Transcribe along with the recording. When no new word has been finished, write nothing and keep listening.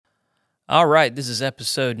All right, this is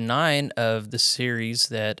episode 9 of the series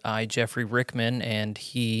that I, Jeffrey Rickman, and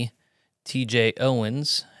he, TJ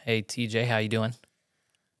Owens. Hey, TJ, how you doing?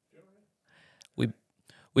 We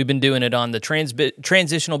we've been doing it on the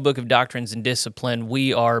Transitional Book of Doctrines and Discipline.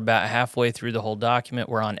 We are about halfway through the whole document.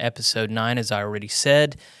 We're on episode 9, as I already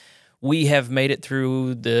said. We have made it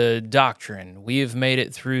through the doctrine. We have made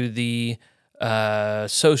it through the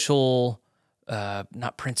social,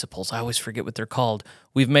 not principles. I always forget what they're called.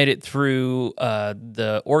 We've made it through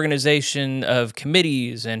the organization of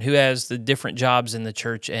committees and who has the different jobs in the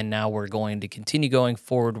church. And now we're going to continue going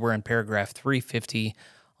forward. We're in paragraph 350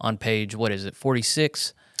 on page,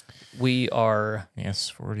 46? We are... Yes,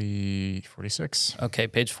 46. Okay,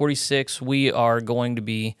 page 46. We are going to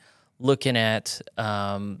be looking at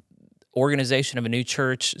organization of a new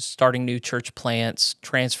church, starting new church plants,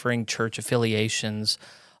 transferring church affiliations,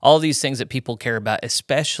 all these things that people care about,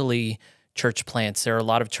 especially church plants. There are a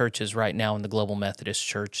lot of churches right now in the Global Methodist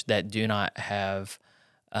Church that do not have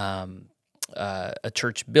a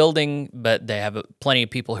church building, but they have plenty of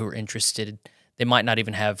people who are interested. They might not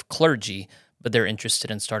even have clergy, but they're interested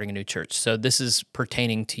in starting a new church. So this is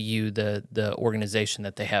pertaining to you, the organization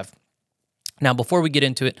that they have. Now, before we get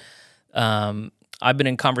into it, I've been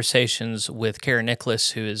in conversations with Kara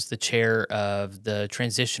Nicholas, who is the chair of the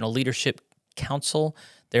Transitional Leadership Council.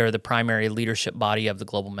 They're the primary leadership body of the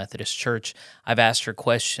Global Methodist Church. I've asked her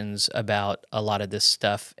questions about a lot of this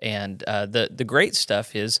stuff, and the great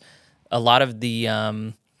stuff is a lot of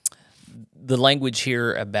the language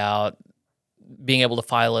here about being able to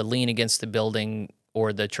file a lien against the building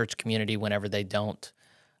or the church community whenever they don't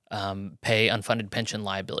pay unfunded pension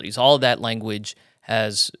liabilities. All of that language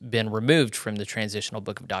has been removed from the Transitional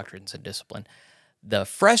Book of Doctrines and Discipline. The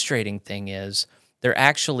frustrating thing is they're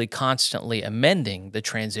actually constantly amending the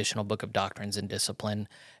Transitional Book of Doctrines and Discipline,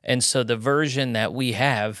 and so the version that we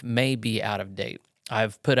have may be out of date.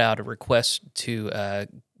 I've put out a request to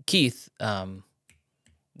Keith, the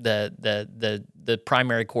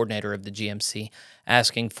primary coordinator of the GMC,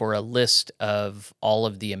 asking for a list of all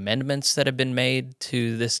of the amendments that have been made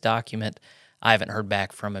to this document. I haven't heard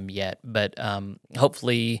back from him yet, but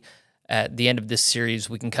hopefully at the end of this series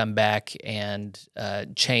we can come back and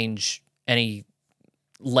change any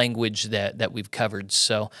language that we've covered.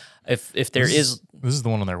 So if there this is the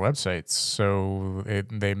one on their website, so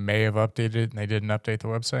they may have updated and they didn't update the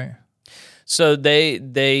website? So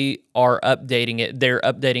they are updating it. They're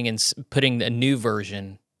updating and putting a new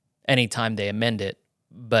version anytime they amend it.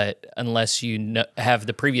 But unless you have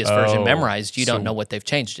the previous version memorized, you don't know what they've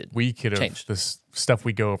changed it. We could have, this stuff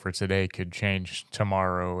we go over today could change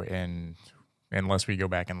tomorrow, and unless we go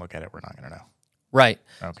back and look at it, we're not going to know. Right.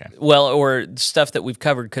 Okay. Well, or stuff that we've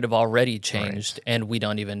covered could have already changed, and we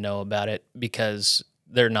don't even know about it because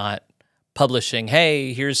they're not publishing,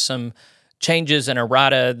 hey, here's some changes in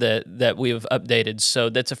errata that we have updated. So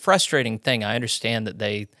that's a frustrating thing. I understand that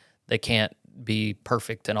they can't be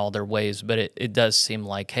perfect in all their ways, but it does seem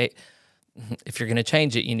like, hey, if you're going to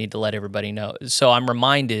change it, you need to let everybody know. So I'm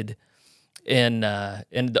reminded in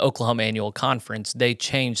the Oklahoma Annual Conference, they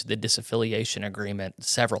changed the disaffiliation agreement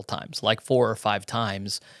several times, like 4 or 5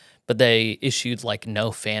 times, but they issued like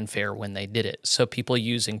no fanfare when they did it. So people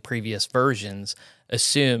using previous versions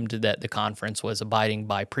assumed that the conference was abiding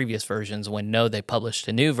by previous versions when no, they published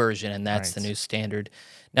a new version, and that's the new standard.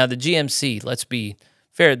 Now, the GMC, let's be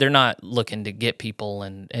fair, they're not looking to get people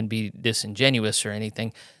and be disingenuous or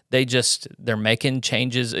anything. They're making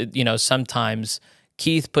changes. You know, sometimes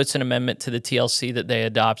Keith puts an amendment to the TLC that they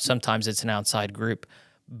adopt. Sometimes it's an outside group,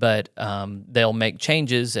 but they'll make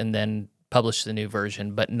changes and then publish the new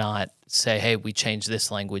version, but not say, hey, we changed this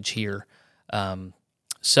language here.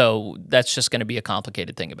 So that's just going to be a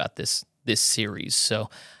complicated thing about this series. So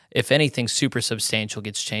if anything super substantial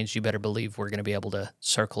gets changed, you better believe we're going to be able to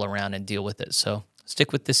circle around and deal with it. So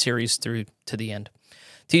stick with this series through to the end.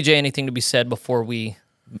 TJ, anything to be said before we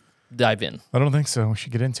dive in? I don't think so. We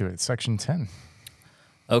should get into it. Section 10.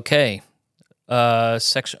 Okay.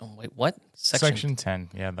 Wait, what? Section 10.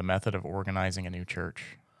 Yeah, the method of organizing a new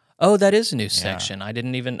church. Oh, that is a new section. I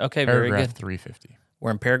didn't even... Okay, very good. Paragraph 350.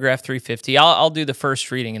 We're in paragraph 350. I'll do the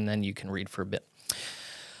first reading, and then you can read for a bit.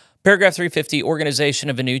 Paragraph 350, organization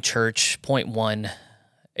of a new church. Point 1,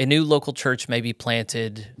 a new local church may be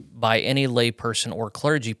planted by any layperson or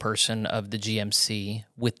clergy person of the GMC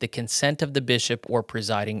with the consent of the bishop or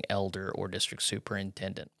presiding elder or district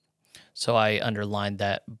superintendent. So I underlined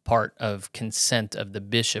that part of consent of the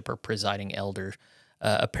bishop or presiding elder.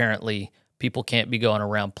 Apparently, people can't be going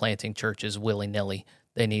around planting churches willy-nilly.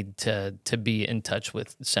 They need to be in touch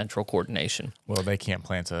with central coordination. Well, they can't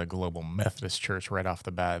plant a Global Methodist church right off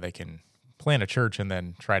the bat. They can plant a church and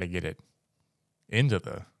then try to get it into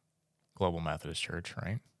the Global Methodist Church,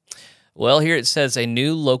 right? Well, here it says a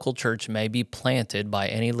new local church may be planted by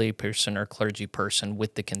any layperson or clergy person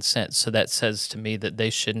with the consent. So that says to me that they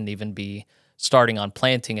shouldn't even be starting on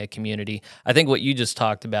planting a community. I think what you just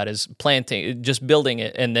talked about is planting, just building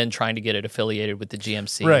it and then trying to get it affiliated with the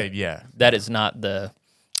GMC. Right, yeah. That is not the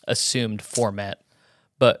assumed format.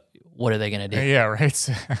 But what are they going to do? Yeah, right.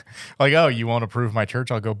 So, like, oh, you won't approve my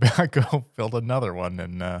church? I'll go back, go build another one.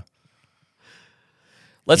 And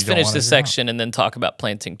let's finish this section and then talk about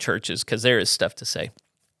planting churches, because there is stuff to say.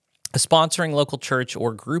 A sponsoring local church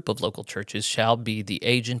or group of local churches shall be the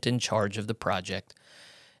agent in charge of the project.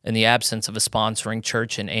 In the absence of a sponsoring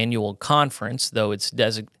church, an annual conference, through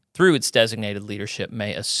its designated leadership,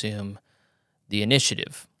 may assume the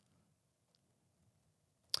initiative.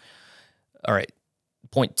 All right.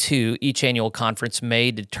 Point 2, each annual conference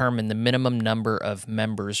may determine the minimum number of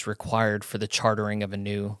members required for the chartering of a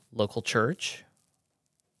new local church.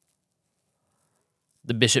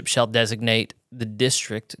 The bishop shall designate the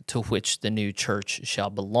district to which the new church shall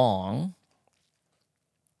belong.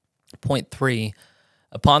 Point 3,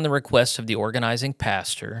 upon the request of the organizing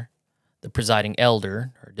pastor, the presiding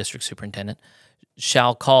elder, or district superintendent,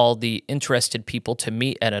 shall call the interested people to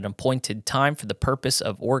meet at an appointed time for the purpose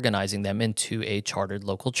of organizing them into a chartered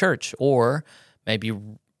local church, or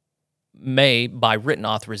may, by written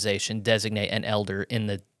authorization, designate an elder in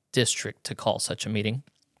the district to call such a meeting.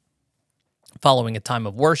 Following a time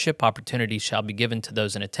of worship, opportunity shall be given to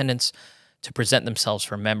those in attendance to present themselves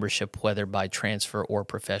for membership, whether by transfer or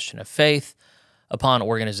profession of faith. Upon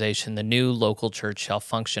organization, the new local church shall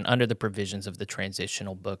function under the provisions of the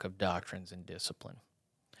Transitional Book of Doctrines and Discipline.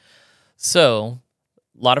 So,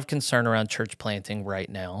 a lot of concern around church planting right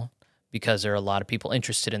now, because there are a lot of people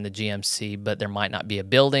interested in the GMC, but there might not be a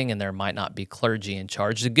building and there might not be clergy in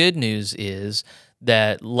charge. The good news is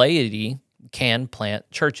that laity can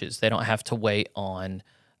plant churches. They don't have to wait on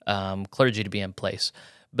clergy to be in place.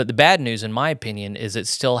 But the bad news, in my opinion, is it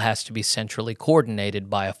still has to be centrally coordinated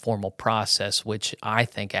by a formal process, which I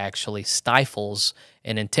think actually stifles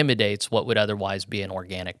and intimidates what would otherwise be an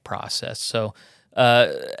organic process. So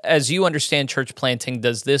as you understand church planting,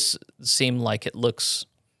 does this seem like it looks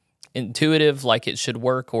intuitive, like it should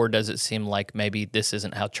work, or does it seem like maybe this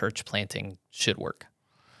isn't how church planting should work?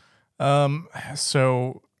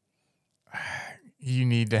 So you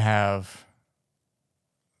need to have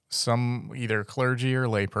some either clergy or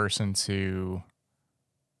layperson to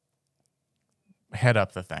head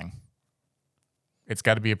up the thing. It's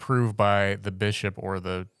got to be approved by the bishop or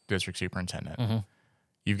the district superintendent. Mm-hmm.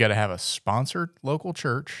 You've got to have a sponsored local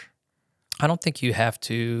church. I don't think you have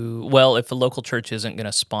to. Well, if a local church isn't going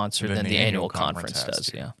to sponsor, then the annual conference does.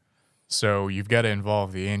 To. Yeah. So you've got to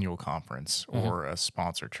involve the annual conference or a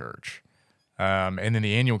sponsor church. And then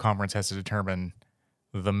the annual conference has to determine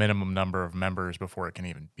the minimum number of members before it can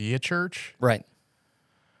even be a church. Right.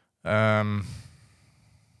 I don't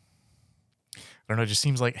know. It just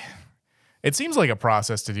seems like a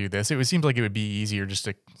process to do this. It seems like it would be easier just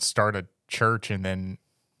to start a church and then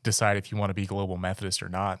decide if you want to be Global Methodist or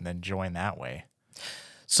not, and then join that way.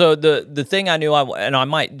 So the thing I knew, and I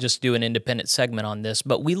might just do an independent segment on this,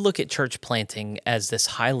 but we look at church planting as this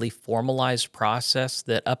highly formalized process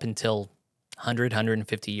that up until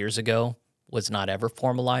 150 years ago was not ever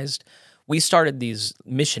formalized. We started these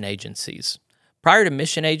mission agencies. Prior to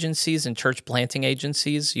mission agencies and church planting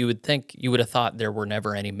agencies, you would have thought there were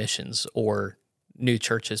never any missions or new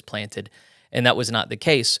churches planted, and that was not the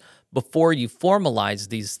case. Before you formalize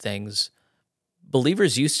these things,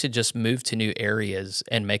 believers used to just move to new areas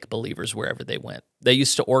and make believers wherever they went. They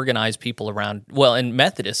used to organize people around, well, in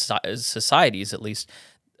Methodist societies at least,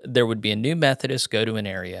 there would be a new Methodist go to an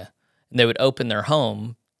area, and they would open their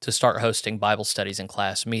home to start hosting Bible studies and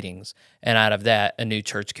class meetings. And out of that, a new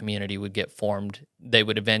church community would get formed. They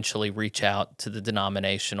would eventually reach out to the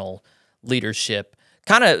denominational leadership,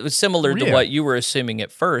 kind of similar to what you were assuming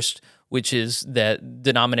at first, which is that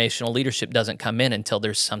denominational leadership doesn't come in until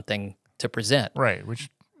there's something to present. Right, which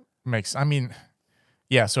makes,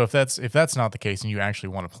 so if that's not the case and you actually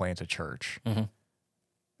want to plant a church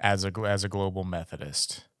as a Global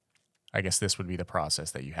Methodist, I guess this would be the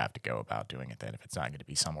process that you have to go about doing it then. If it's not going to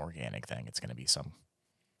be some organic thing, it's going to be some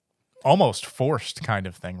almost forced kind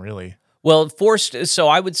of thing, really. Well, forced, so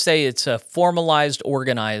I would say it's a formalized,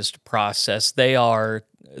 organized process.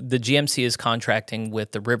 The GMC is contracting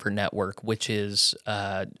with the River Network, which is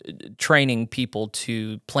training people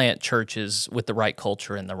to plant churches with the right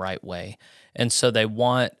culture in the right way. And so they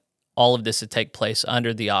want all of this to take place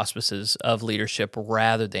under the auspices of leadership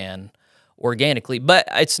rather than organically. But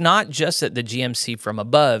it's not just that the GMC from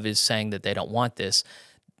above is saying that they don't want this.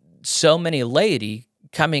 so many laity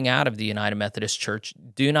coming out of the United Methodist Church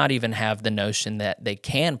do not even have the notion that they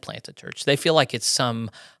can plant a church. They feel like it's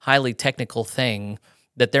some highly technical thing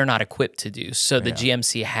that they're not equipped to do. So the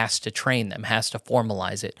GMC has to train them, has to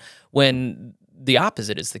formalize it, when the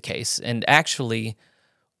opposite is the case. And actually,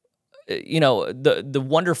 the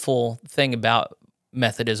wonderful thing about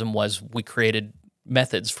Methodism was we created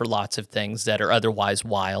methods for lots of things that are otherwise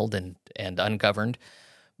wild and ungoverned.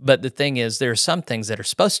 But the thing is, there are some things that are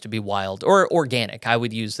supposed to be wild or organic. I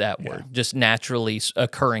would use that word, just naturally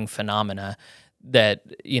occurring phenomena that,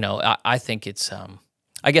 I think it's,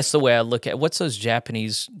 I guess the way I look at, what's those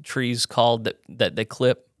Japanese trees called that they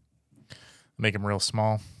clip? Make them real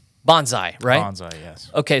small. Bonsai, right? Bonsai,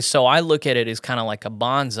 yes. Okay, so I look at it as kind of like a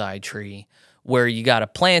bonsai tree where you got to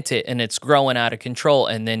plant it and it's growing out of control,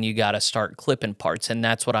 and then you got to start clipping parts. And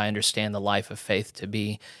that's what I understand the life of faith to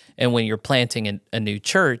be. And when you're planting a new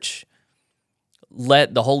church,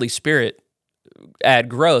 let the Holy Spirit add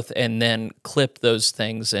growth and then clip those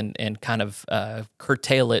things and kind of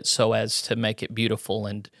curtail it so as to make it beautiful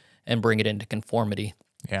and bring it into conformity.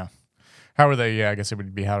 Yeah. How are they? Yeah, I guess it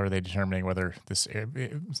would be how are they determining whether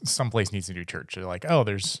someplace needs a new church? They're like, oh,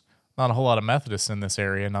 there's not a whole lot of Methodists in this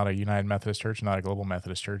area, not a United Methodist Church, not a Global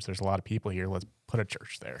Methodist Church. There's a lot of people here. Let's put a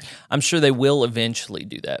church there. I'm sure they will eventually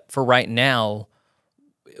do that. For right now,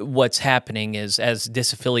 what's happening is as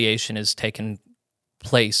disaffiliation has taken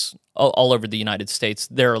place all over the United States,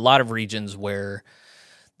 there are a lot of regions where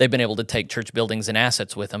they've been able to take church buildings and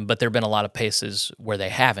assets with them, but there have been a lot of places where they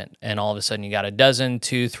haven't. And all of a sudden you got a dozen,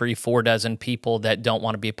 2, 3, 4 dozen people that don't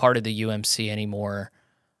want to be a part of the UMC anymore,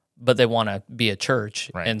 but they want to be a church.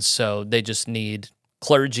 Right. And so they just need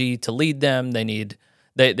clergy to lead them.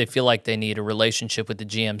 They feel like they need a relationship with the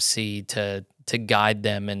GMC to guide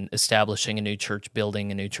them in establishing a new church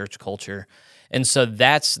building, a new church culture. And so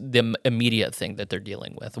that's the immediate thing that they're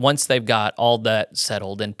dealing with. Once they've got all that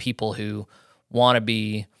settled and people who want to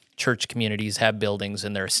be church communities have buildings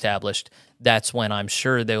and they're established, that's when I'm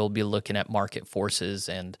sure they will be looking at market forces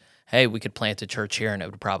and, hey, we could plant a church here and it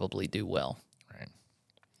would probably do well. Right.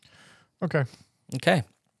 Okay.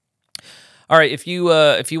 All right. If you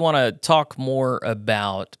want to talk more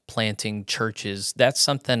about planting churches, that's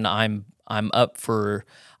something I'm up for.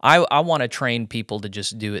 I want to train people to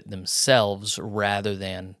just do it themselves rather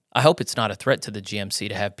than. I hope it's not a threat to the GMC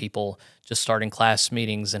to have people just starting class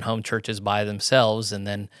meetings and home churches by themselves and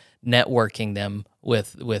then networking them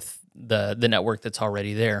with the network that's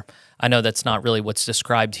already there. I know that's not really what's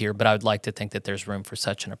described here, but I would like to think that there's room for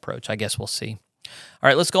such an approach. I guess we'll see. All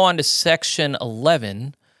right, let's go on to section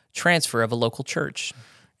 11, transfer of a local church.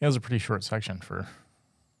 Yeah, it was a pretty short section for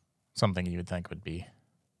something you would think would be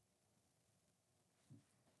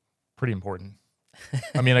pretty important.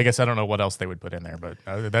 I mean, I guess I don't know what else they would put in there, but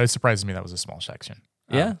that surprises me that was a small section.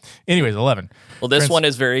 Yeah. Anyways, 11. Well, this one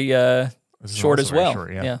is very short as well.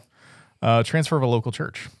 Short, yeah. Transfer of a local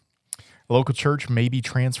church. A local church may be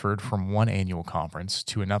transferred from one annual conference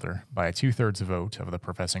to another by a 2/3 vote of the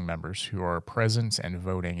professing members who are present and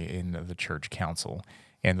voting in the church council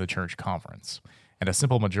and the church conference, and a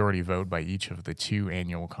simple majority vote by each of the 2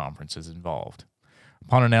 annual conferences involved.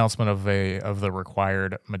 Upon announcement of the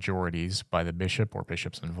required majorities by the bishop or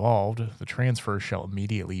bishops involved, the transfer shall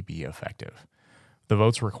immediately be effective. The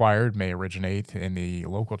votes required may originate in the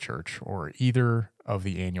local church or either of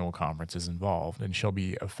the annual conferences involved and shall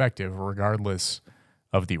be effective regardless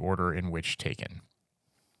of the order in which taken.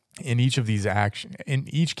 In each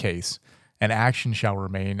case, an action shall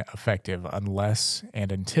remain effective unless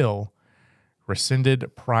and until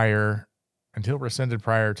rescinded prior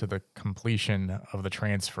to the completion of the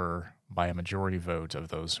transfer by a majority vote of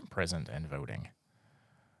those present and voting.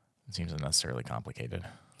 It seems unnecessarily complicated.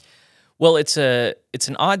 Well, it's an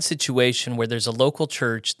odd situation where there's a local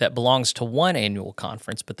church that belongs to one annual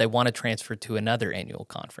conference, but they want to transfer to another annual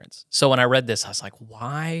conference. So when I read this, I was like,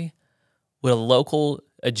 why would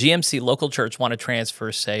a GMC local church want to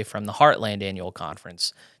transfer, say, from the Heartland annual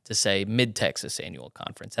conference to, say, Mid-Texas annual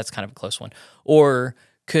conference? That's kind of a close one. Or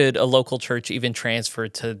could a local church even transfer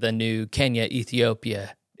to the new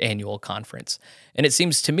Kenya-Ethiopia annual conference? And it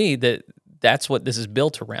seems to me that that's what this is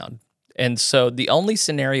built around. And so the only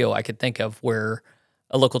scenario I could think of where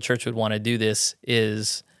a local church would want to do this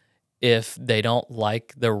is if they don't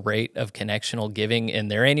like the rate of connectional giving in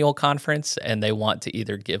their annual conference and they want to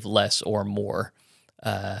either give less or more.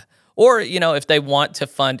 Or, if they want to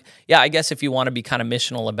fund, I guess if you want to be kind of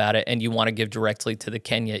missional about it and you want to give directly to the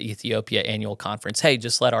Kenya-Ethiopia annual conference, hey,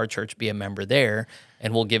 just let our church be a member there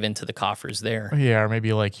and we'll give into the coffers there. Yeah, or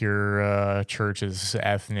maybe like your church is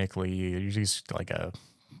ethnically, usually like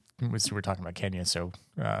we're talking about Kenya, so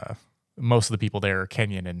most of the people there are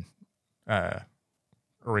Kenyan and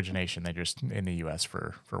origination. They just in the U.S.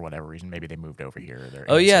 for whatever reason. Maybe they moved over here. Or their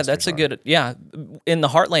Oh yeah, ancestors that's a are. good. Yeah, in the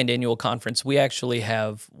Heartland Annual Conference, we actually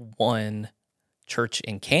have one church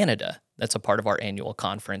in Canada that's a part of our annual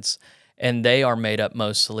conference, and they are made up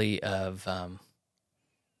mostly of. I'm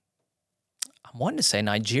wanting to say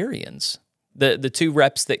Nigerians. The two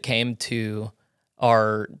reps that came to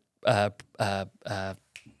our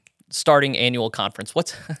starting annual conference.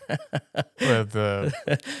 What's the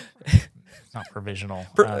not provisional.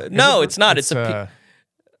 no, it's not. It's the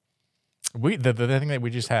thing that we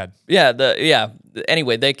just had.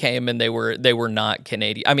 Anyway, they came and they were not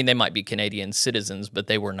Canadian. I mean, they might be Canadian citizens, but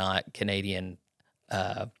they were not Canadian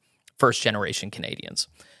first generation Canadians.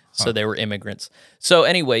 So they were immigrants. So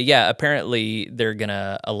anyway, yeah, apparently they're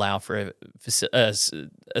gonna allow for a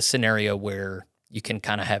scenario where you can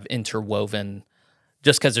kind of have interwoven.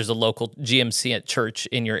 Just because there's a local GMC at church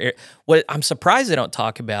in your area. What I'm surprised they don't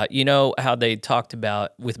talk about, you know how they talked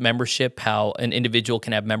about with membership, how an individual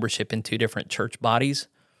can have membership in two different church bodies,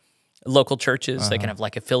 local churches. They can have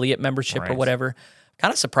like affiliate membership or whatever.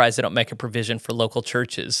 Kind of surprised they don't make a provision for local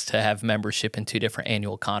churches to have membership in two different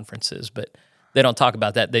annual conferences, but they don't talk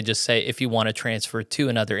about that. They just say if you want to transfer to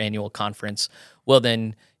another annual conference, well,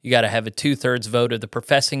 then you got to have a 2/3 vote of the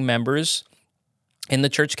professing members in the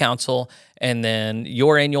church council, and then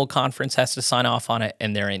your annual conference has to sign off on it,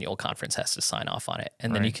 and their annual conference has to sign off on it,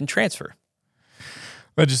 and then you can transfer.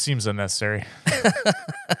 That just seems unnecessary.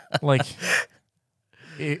 Like,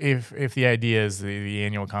 if the idea is the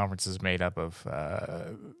annual conference is made up of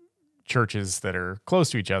churches that are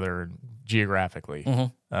close to each other geographically,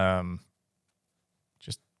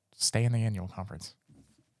 just stay in the annual conference.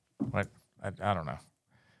 What? I don't know.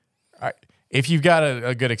 If you've got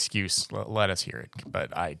a good excuse, let us hear it.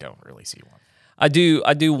 But I don't really see one. I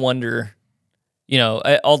do wonder, you know,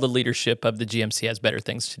 all the leadership of the GMC has better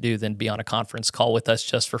things to do than be on a conference call with us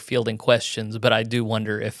just for fielding questions. But I do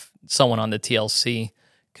wonder if someone on the TLC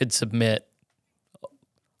could submit,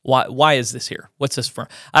 why is this here? What's this from?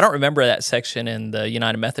 I don't remember that section in the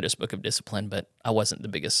United Methodist Book of Discipline, but I wasn't the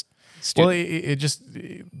biggest student. Well, it just,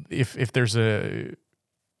 if there's a,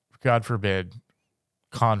 God forbid,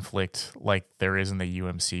 conflict like there is in the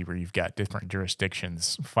UMC where you've got different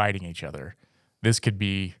jurisdictions fighting each other, this could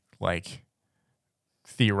be like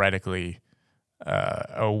theoretically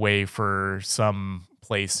a way for some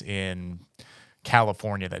place in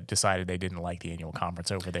California that decided they didn't like the annual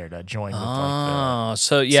conference over there to join with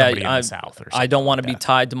somebody in the South or something. I don't want to be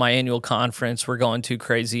tied to my annual conference. We're going too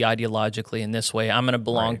crazy ideologically in this way. I'm going to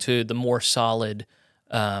belong to the more solid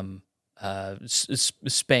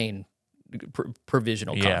Spain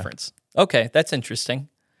provisional conference. Okay, that's interesting.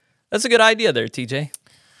 That's a good idea there, TJ.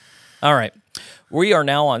 All right. We are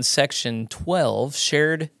now on section 12,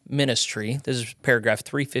 shared ministry. This is paragraph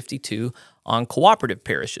 352 on cooperative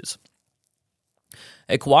parishes.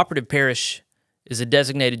 A cooperative parish is a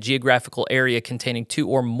designated geographical area containing two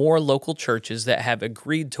or more local churches that have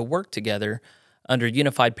agreed to work together under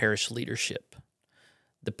unified parish leadership.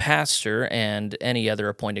 The pastor and any other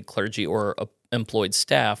appointed clergy or employed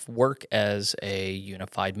staff work as a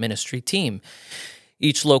unified ministry team.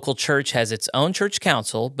 Each local church has its own church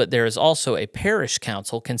council, but there is also a parish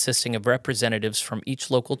council consisting of representatives from each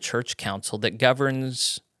local church council that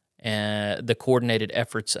governs the coordinated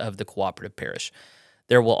efforts of the cooperative parish.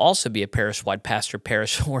 There will also be a parish-wide pastor,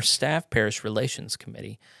 parish, or staff parish relations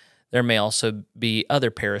committee. There may also be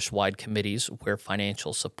other parish-wide committees where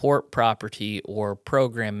financial support, property, or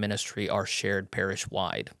program ministry are shared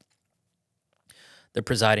parish-wide. The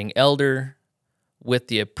presiding elder, with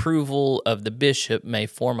the approval of the bishop, may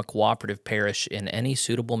form a cooperative parish in any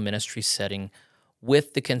suitable ministry setting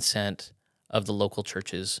with the consent of the local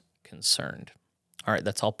churches concerned. All right,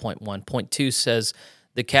 that's all point one. Point two says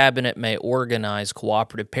the cabinet may organize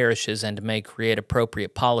cooperative parishes and may create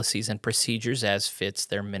appropriate policies and procedures as fits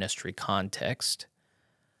their ministry context.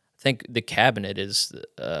 I think the cabinet is,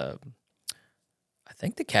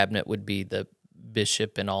 would be the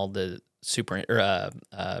bishop and all the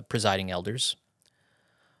presiding elders.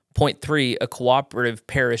 Point three, a cooperative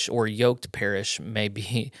parish or yoked parish may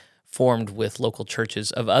be formed with local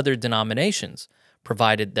churches of other denominations,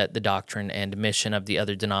 provided that the doctrine and mission of the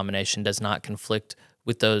other denomination does not conflict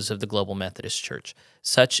with those of the Global Methodist Church.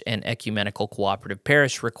 Such an ecumenical cooperative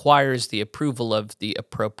parish requires the approval of the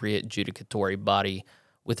appropriate judicatory body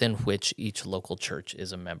within which each local church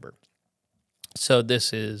is a member. So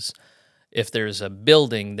this is if there's a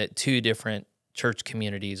building that two different church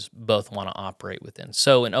communities both want to operate within.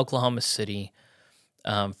 So in Oklahoma City,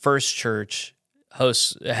 First Church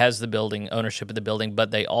has the building, ownership of the building, but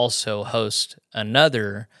they also host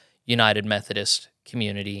another United Methodist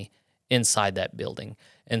community inside that building.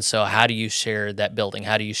 And so how do you share that building?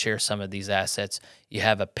 How do you share some of these assets? You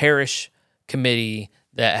have a parish committee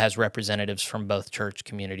that has representatives from both church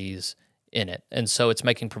communities in it. And so it's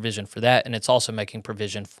making provision for that. And it's also making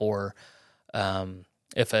provision for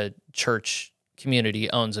if a church community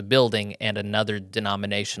owns a building and another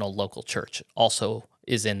denominational local church also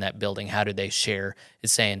is in that building, how do they share?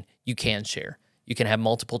 It's saying you can share. You can have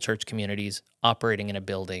multiple church communities operating in a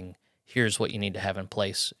building. Here's what you need to have in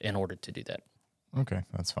place in order to do that. Okay,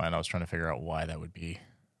 that's fine. I was trying to figure out why that would be,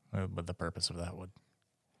 what the purpose of that would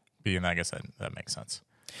be, and I guess that makes sense.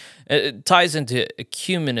 It ties into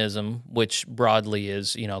ecumenism, which broadly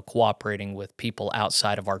is, cooperating with people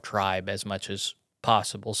outside of our tribe as much as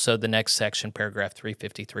possible. So the next section, paragraph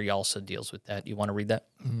 353, also deals with that. You want to read that?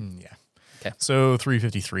 Yeah. Okay. So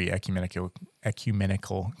 353,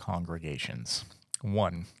 ecumenical congregations.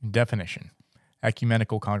 1, definition.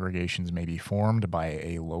 Ecumenical congregations may be formed by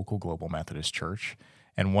a local global Methodist church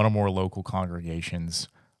and one or more local congregations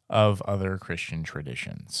of other Christian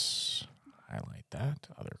traditions. Highlight that,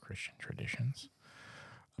 other Christian traditions.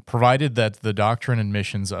 Provided that the doctrine and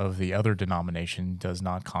missions of the other denomination does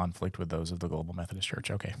not conflict with those of the global Methodist church.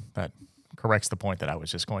 Okay, that corrects the point that I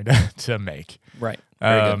was just going to make. Right.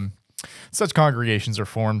 Very good. Such congregations are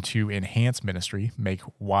formed to enhance ministry, make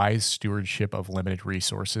wise stewardship of limited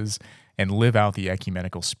resources, and live out the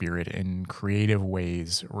ecumenical spirit in creative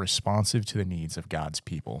ways responsive to the needs of God's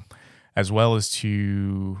people, as well as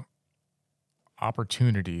to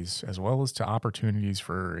opportunities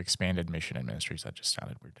for expanded mission and ministries. That just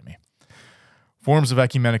sounded weird to me. Forms of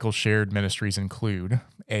ecumenical shared ministries include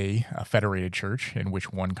a federated church in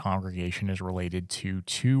which one congregation is related to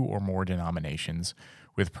 2 or more denominations,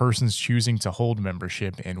 with persons choosing to hold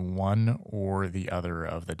membership in one or the other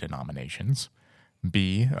of the denominations.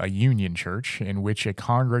 B, a union church in which a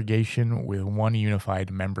congregation with one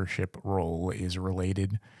unified membership roll is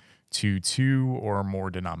related to 2 or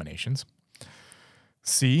more denominations.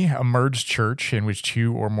 C, a merged church in which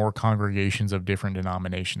 2 or more congregations of different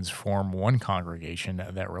denominations form one congregation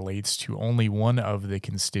that relates to only one of the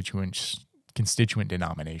constituent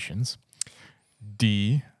denominations.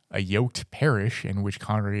 D, a yoked parish in which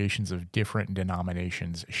congregations of different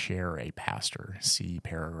denominations share a pastor. See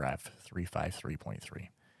paragraph 353.3.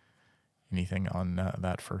 Anything on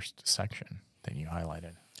that first section that you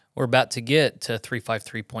highlighted? We're about to get to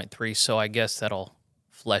 353.3, so I guess that'll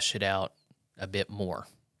flesh it out a bit more.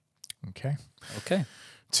 Okay.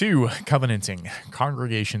 2, covenanting.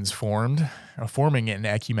 Congregations forming an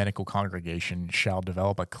ecumenical congregation shall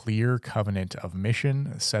develop a clear covenant of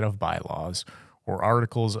mission, set of bylaws, or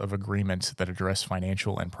articles of agreement that address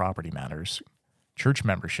financial and property matters, church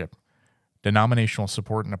membership, denominational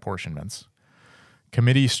support and apportionments,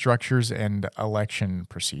 committee structures and election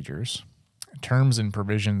procedures, terms and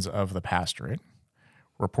provisions of the pastorate,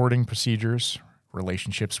 reporting procedures,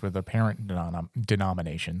 relationships with the parent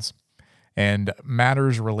denominations, and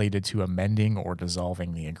matters related to amending or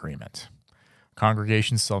dissolving the agreement.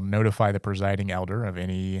 Congregations shall notify the presiding elder of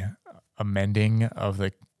any amending of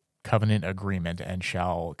the covenant agreement and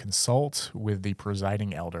shall consult with the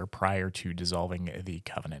presiding elder prior to dissolving the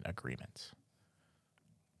covenant agreement.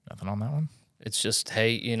 Nothing on that one? It's just,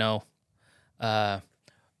 hey,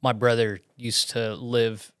 my brother used to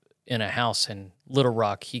live in a house in Little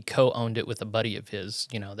Rock. He co-owned it with a buddy of his.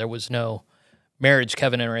 There was no marriage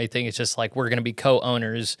covenant or anything. It's just like, we're going to be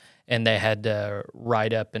co-owners, and they had to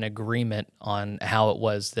write up an agreement on how it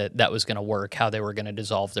was that was going to work, how they were going to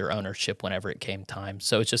dissolve their ownership whenever it came time.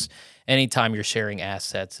 So it's just, anytime you're sharing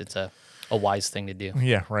assets, it's a wise thing to do.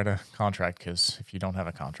 Yeah, write a contract, because if you don't have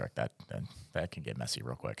a contract, that can get messy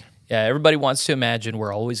real quick. Yeah, everybody wants to imagine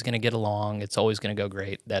we're always going to get along. It's always going to go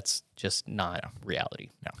great. That's just not reality.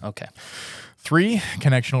 No. Okay. 3,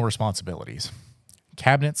 connectional responsibilities.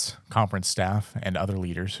 Cabinets, conference staff, and other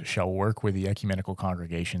leaders shall work with the ecumenical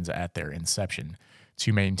congregations at their inception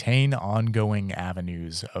to maintain ongoing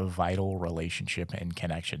avenues of vital relationship and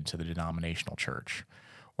connection to the denominational church,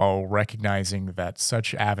 while recognizing that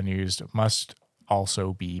such avenues must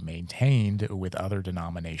also be maintained with other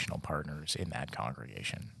denominational partners in that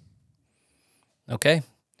congregation. Okay.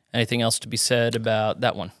 Anything else to be said about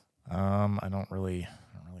that one? I don't really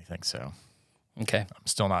think so. Okay. I'm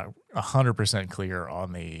still not 100% clear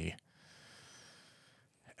on the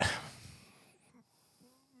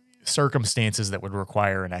circumstances that would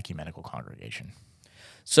require an ecumenical congregation.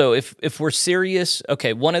 So if we're serious,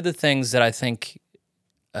 okay, one of the things that I think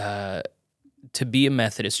to be a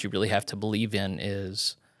Methodist you really have to believe in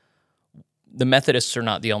is the Methodists are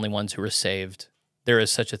not the only ones who are saved. There is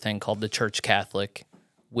such a thing called the Church Catholic,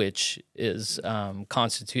 which is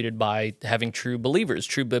constituted by having true believers,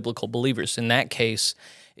 true biblical believers. In that case,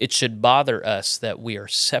 it should bother us that we are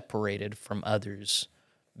separated from others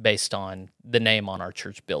based on the name on our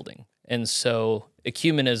church building. And so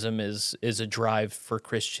ecumenism is a drive for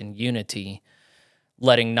Christian unity,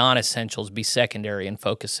 letting non-essentials be secondary and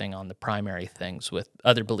focusing on the primary things with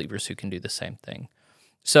other believers who can do the same thing.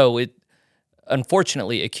 So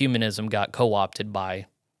unfortunately, ecumenism got co-opted by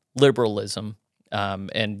liberalism, and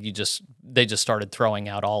they just started throwing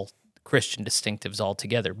out all Christian distinctives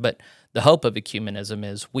altogether. But the hope of ecumenism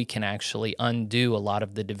is we can actually undo a lot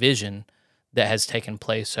of the division that has taken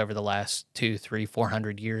place over the last 200, 300,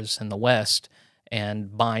 400 years in the West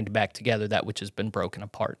and bind back together that which has been broken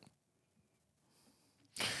apart.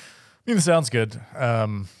 I mean, it sounds good.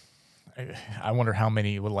 I wonder how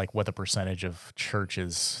many, what the percentage of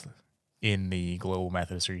churches in the Global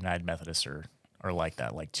Methodist or United Methodist are like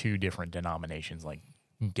that, like two different denominations, like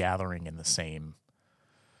gathering in the same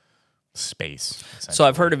space. So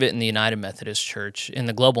I've heard of it in the United Methodist Church. In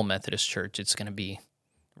the Global Methodist Church, it's going to be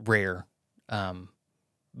rare.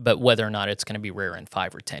 But whether or not it's going to be rare in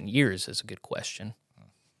 5 or 10 years is a good question.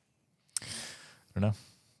 I don't know.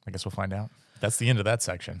 I guess we'll find out. That's the end of that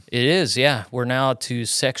section. It is, yeah. We're now to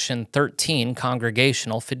section 13,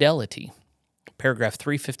 congregational fidelity. Paragraph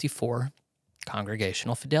 354,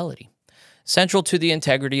 congregational fidelity. Central to the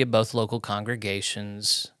integrity of both local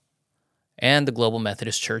congregations and the Global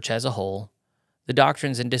Methodist Church as a whole, the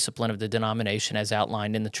doctrines and discipline of the denomination as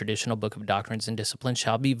outlined in the traditional Book of Doctrines and Discipline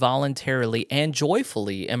shall be voluntarily and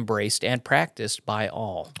joyfully embraced and practiced by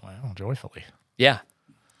all. Wow, joyfully. Yeah.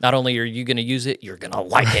 Not only are you going to use it, you're going to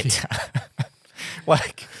like it.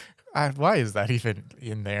 Why is that even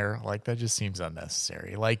in there? Like, that just seems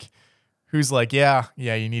unnecessary. Like, who's like, yeah,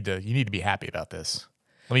 you need to be happy about this.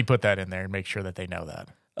 Let me put that in there and make sure that they know that.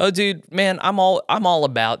 Oh, dude, man, I'm all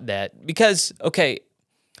about that because, okay,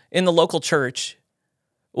 in the local church,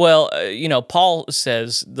 well, Paul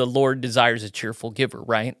says the Lord desires a cheerful giver,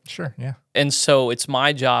 right? Sure, yeah. And so it's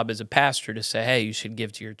my job as a pastor to say, hey, you should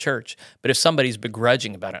give to your church. But if somebody's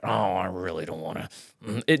begrudging about it, oh, I really don't want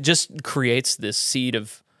to, it just creates this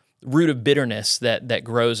root of bitterness that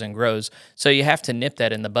grows and grows. So you have to nip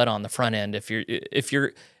that in the bud on the front end. If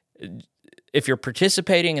you're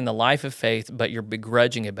participating in the life of faith, but you're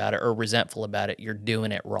begrudging about it or resentful about it, you're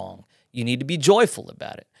doing it wrong. You need to be joyful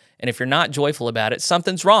about it. And if you're not joyful about it,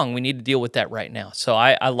 something's wrong. We need to deal with that right now. So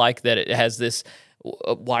I like that it has this,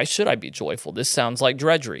 why should I be joyful? This sounds like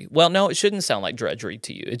drudgery. Well, no, it shouldn't sound like drudgery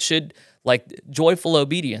to you. It should, joyful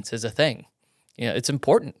obedience is a thing. It's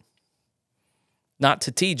important. Not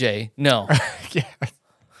to TJ, no. Yeah.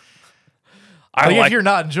 If you're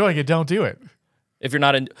not enjoying it, don't do it. If you're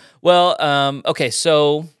not okay,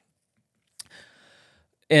 so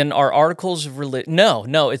in our articles of religion,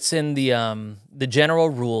 no, it's in the general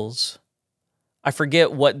rules. I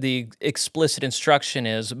forget what the explicit instruction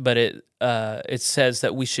is, but it says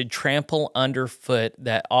that we should trample underfoot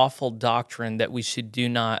that awful doctrine that we should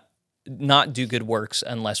not do good works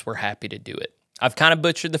unless we're happy to do it. I've kind of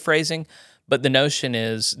butchered the phrasing, but the notion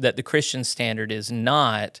is that the Christian standard is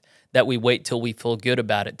not that we wait till we feel good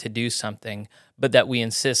about it to do something, but that we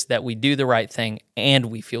insist that we do the right thing and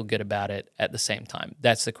we feel good about it at the same time.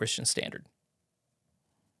 That's the Christian standard.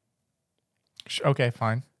 Okay,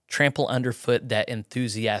 fine. Trample underfoot that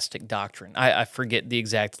enthusiastic doctrine. I forget the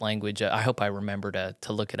exact language. I hope I remember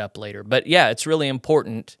to look it up later. But yeah, it's really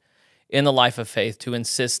important in the life of faith to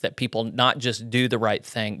insist that people not just do the right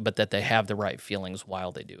thing, but that they have the right feelings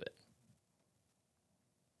while they do it.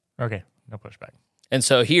 Okay, no pushback. And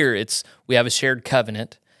so here we have a shared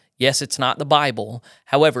covenant. Yes, it's not the Bible.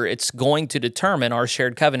 However, it's going to determine our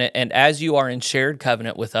shared covenant. And as you are in shared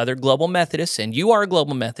covenant with other Global Methodists, and you are a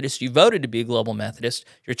Global Methodist, you voted to be a Global Methodist,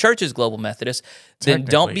 your church is Global Methodist, then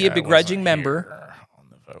don't be a begrudging member. On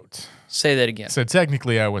the vote. Say that again. So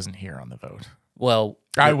technically, I wasn't here on the vote. Well,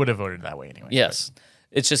 I would have voted that way anyway. Yes.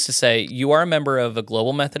 It's just to say you are a member of a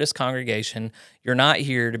Global Methodist congregation. You're not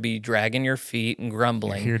here to be dragging your feet and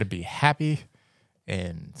grumbling. You're here to be happy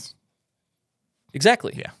and...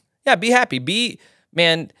 Exactly. Yeah. Yeah, be happy.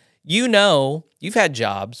 You've had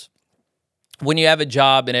jobs. When you have a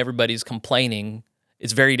job and everybody's complaining,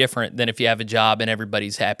 it's very different than if you have a job and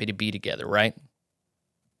everybody's happy to be together, right?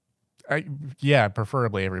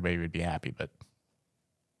 Preferably everybody would be happy, but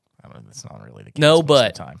I don't know, that's not really the case no, most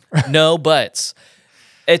but, of the time. No buts.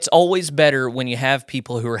 It's always better when you have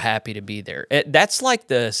people who are happy to be there. That's like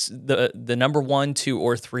the number 1, 2,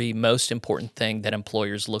 or 3 most important thing that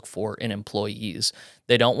employers look for in employees.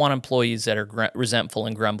 They don't want employees that are resentful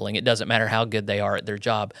and grumbling. It doesn't matter how good they are at their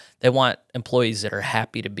job. They want employees that are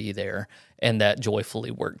happy to be there and that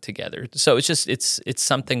joyfully work together. So it's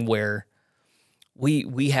something where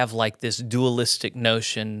we have like this dualistic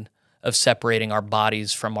notion of separating our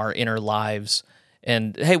bodies from our inner lives.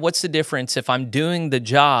 And hey, what's the difference if I'm doing the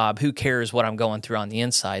job? Who cares what I'm going through on the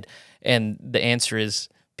inside? And the answer is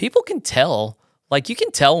people can tell. Like you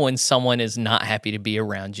can tell when someone is not happy to be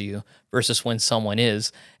around you versus when someone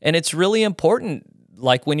is. And it's really important,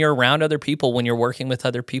 like when you're around other people, when you're working with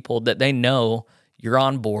other people, that they know you're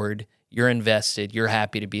on board, you're invested, you're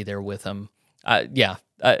happy to be there with them. And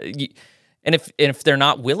if they're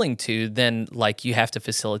not willing to, then like you have to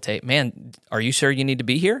facilitate. Man, are you sure you need to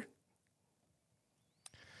be here?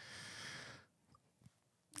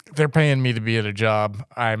 They're paying me to be at a job.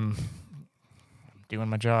 I'm doing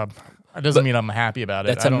my job. It doesn't mean I'm happy about it.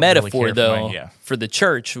 That's a metaphor, though, for the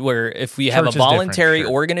church, where if we have a voluntary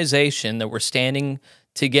organization that we're standing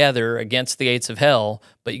together against the gates of hell,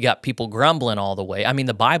 but you got people grumbling all the way. I mean,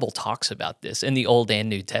 the Bible talks about this in the Old and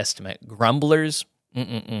New Testament. Grumblers,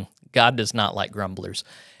 God does not like grumblers.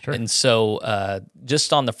 Sure. And so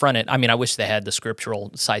just on the front end, I mean, I wish they had the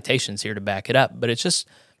scriptural citations here to back it up, but it's just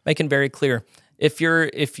making very clear, if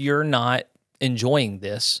you're not enjoying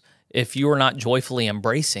this, if you are not joyfully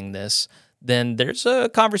embracing this, then there's a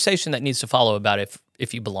conversation that needs to follow about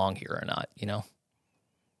if you belong here or not, you know?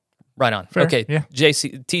 Right on. Fair, okay, yeah.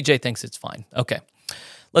 TJ thinks it's fine. Okay,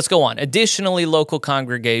 let's go on. Additionally, local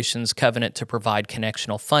congregations covenant to provide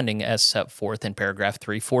connectional funding as set forth in paragraph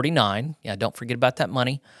 349. Yeah, don't forget about that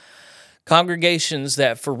money. Congregations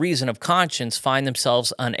that for reason of conscience find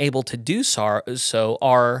themselves unable to do so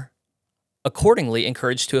are accordingly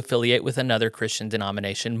encouraged to affiliate with another Christian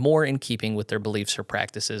denomination more in keeping with their beliefs or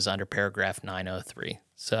practices under paragraph 903.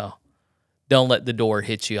 So don't let the door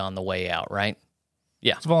hit you on the way out, right?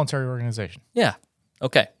 Yeah. It's a voluntary organization. Yeah.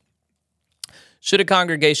 Okay. Should a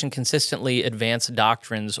congregation consistently advance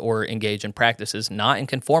doctrines or engage in practices not in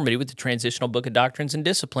conformity with the Transitional Book of Doctrines and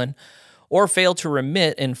Discipline, or fail to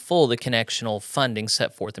remit in full the connectional funding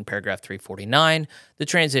set forth in paragraph 349, the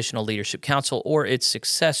Transitional Leadership Council or its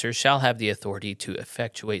successor shall have the authority to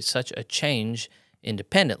effectuate such a change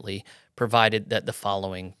independently, provided that the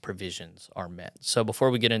following provisions are met. So before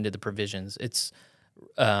we get into the provisions, it's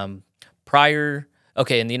prior...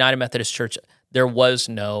 Okay, in the United Methodist Church, there was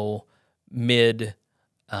no midstream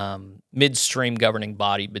governing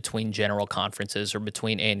body between general conferences or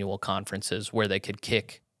between annual conferences where they could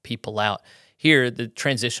kick people out. Here, the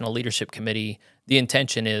Transitional Leadership Committee, the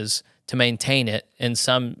intention is to maintain it in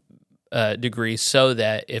some degree so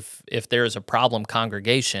that if there is a problem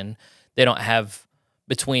congregation, they don't have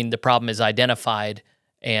between the problem is identified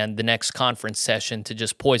and the next conference session to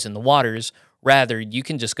just poison the waters. Rather, you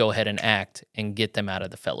can just go ahead and act and get them out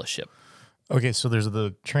of the fellowship. Okay, so there's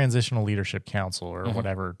the Transitional Leadership Council or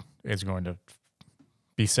whatever is going to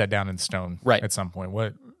be set down in stone at some point.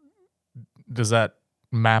 What does that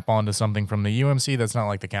map onto something from the UMC? That's not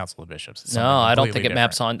like the Council of Bishops. It's no, I don't think it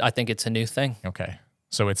maps on. I think it's a new thing. Okay,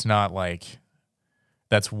 so it's not like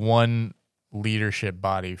that's one leadership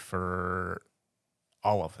body for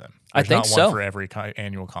all of them. There's I think not so. One for every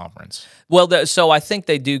annual conference. Well, so I think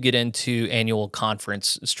they do get into annual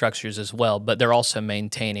conference structures as well, but they're also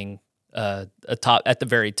maintaining at the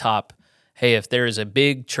very top. Hey, if there is a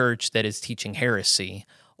big church that is teaching heresy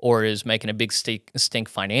or is making a big stink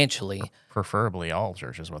financially, preferably all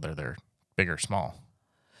churches, whether they're big or small.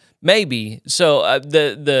 Maybe. So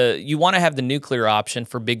you want to have the nuclear option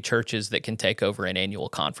for big churches that can take over an annual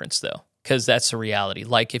conference, though, because that's the reality.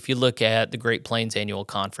 Like if you look at the Great Plains Annual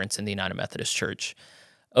Conference in the United Methodist Church,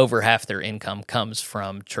 over half their income comes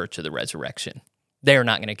from Church of the Resurrection. They're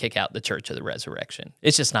not going to kick out the Church of the Resurrection.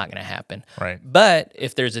 It's just not going to happen. Right. But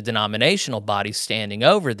if there's a denominational body standing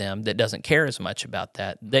over them that doesn't care as much about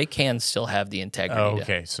that, they can still have the integrity. Oh,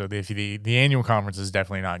 okay, so the annual conference is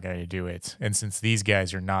definitely not going to do it. And since these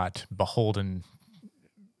guys are not beholden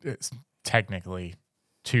technically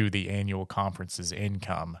to the annual conference's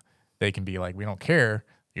income, they can be like, we don't care.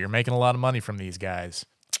 You're making a lot of money from these guys.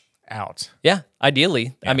 Out. Yeah,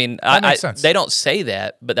 ideally. Yeah. I mean, that makes sense. They don't say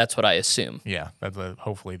that, but that's what I assume. Yeah, that's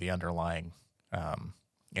hopefully the underlying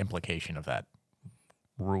implication of that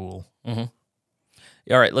rule.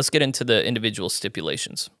 Mm-hmm. All right, let's get into the individual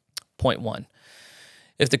stipulations. Point 1.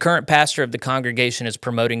 If the current pastor of the congregation is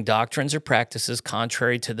promoting doctrines or practices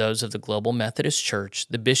contrary to those of the Global Methodist Church,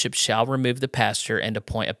 the bishop shall remove the pastor and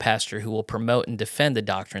appoint a pastor who will promote and defend the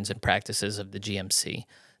doctrines and practices of the GMC.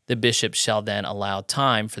 The bishop shall then allow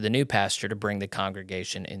time for the new pastor to bring the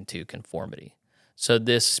congregation into conformity. So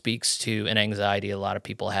this speaks to an anxiety a lot of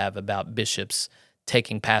people have about bishops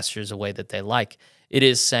taking pastors away that they like. It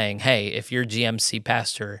is saying, hey, if your GMC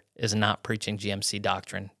pastor is not preaching GMC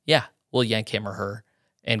doctrine, yeah, we'll yank him or her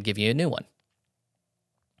and give you a new one.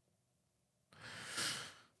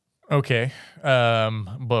 Okay.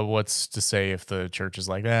 But what's to say if the church is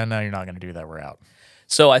like, no, you're not going to do that, we're out.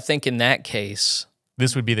 So I think in that case,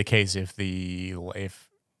 This would be the case if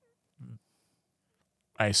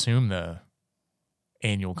I assume the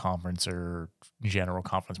annual conference or general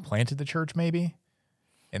conference planted the church, maybe,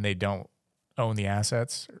 and they don't own the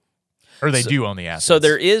assets, or they do own the assets. so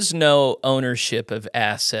there is no ownership of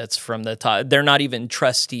assets from the top. They're not even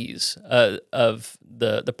trustees of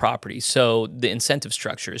the property. So the incentive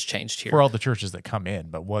structure has changed here. for all the churches that come in.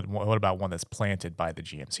 But what about one that's planted by the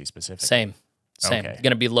GMC specifically? Same. Okay. Going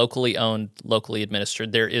to be locally owned, locally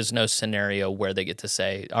administered. There is no scenario where they get to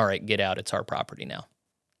say, all right, get out. It's our property now.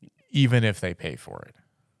 Even if they pay for it.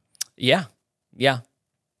 Yeah. Yeah.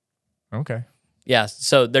 Okay. Yeah.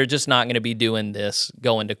 So they're just not going to be doing this,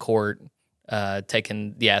 going to court,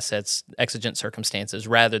 taking the assets, exigent circumstances.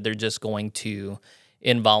 Rather, they're just going to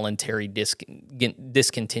involuntary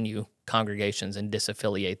discontinue congregations and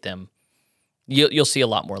disaffiliate them. You'll see a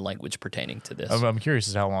lot more language pertaining to this. I'm curious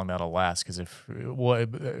as to how long that'll last, because if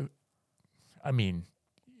you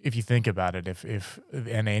think about it, if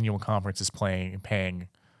an annual conference is paying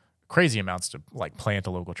crazy amounts to like plant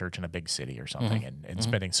a local church in a big city or something, and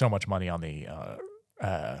spending so much money on the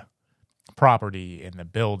property and the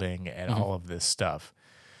building and all of this stuff,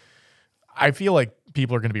 I feel like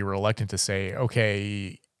people are going to be reluctant to say,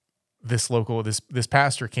 okay, this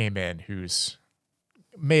pastor came in who's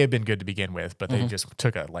may have been good to begin with, but they just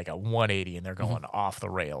took a 180 and they're going off the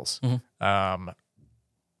rails. And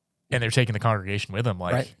they're taking the congregation with them.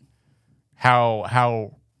 Like, Right.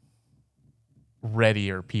 how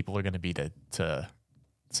ready are people going to be to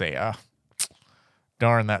say,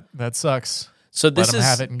 darn, that sucks. So this Let 'em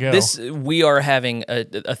have it and go. we are having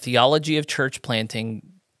a theology of church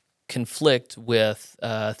planting conflict with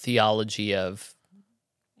a theology of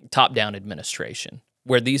top-down administration,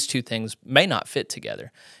 where these two things may not fit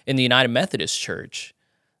together. In the United Methodist Church,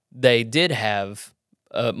 they did have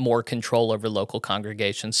more control over local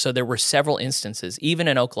congregations. So there were several instances, even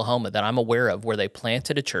in Oklahoma, that I'm aware of, where they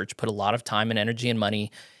planted a church, put a lot of time and energy and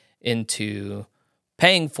money into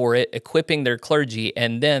paying for it, equipping their clergy,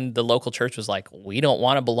 and then the local church was like, we don't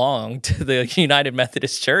want to belong to the United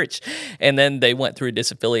Methodist Church. And then they went through a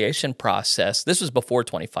disaffiliation process. This was before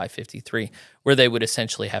 2553, where they would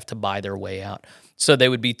essentially have to buy their way out. So they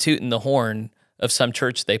would be tooting the horn of some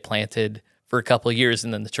church they planted for a couple of years,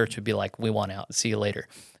 and then the church would be like, we want out, see you later.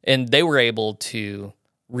 And they were able to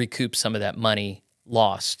recoup some of that money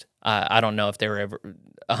lost. I don't know if they were ever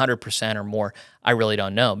 100% or more. I really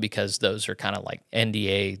don't know, because those are kind of like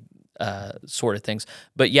NDA sort of things.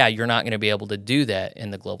 But yeah, you're not going to be able to do that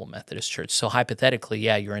in the Global Methodist Church. So hypothetically,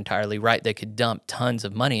 yeah, you're entirely right. They could dump tons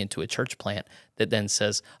of money into a church plant that then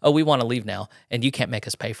says, oh, we want to leave now, and you can't make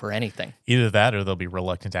us pay for anything. Either that, or they'll be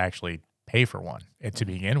reluctant to actually pay for one to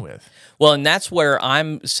begin with. Well, and that's where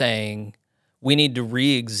I'm saying we need to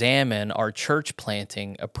re-examine our church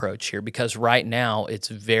planting approach here, because right now it's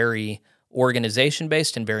very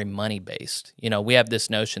organization-based and very money-based. You know, we have this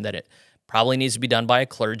notion that it probably needs to be done by a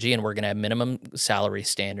clergy, and we're going to have minimum salary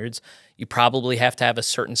standards. You probably have to have a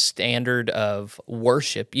certain standard of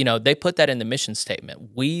worship. You know, they put that in the mission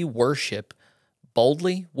statement. We worship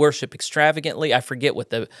boldly, worship extravagantly. I forget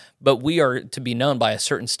but we are to be known by a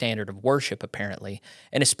certain standard of worship, apparently.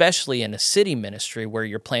 And especially in a city ministry where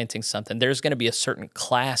you're planting something, there's going to be a certain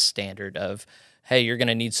class standard of, hey, you're going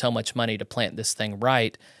to need so much money to plant this thing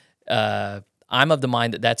right. I'm of the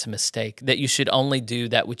mind that that's a mistake, that you should only do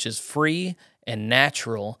that which is free and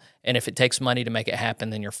natural. And if it takes money to make it happen,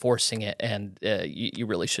 then you're forcing it, and you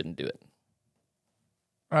really shouldn't do it.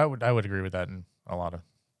 I would agree with that in a lot of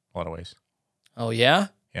ways. Oh, yeah?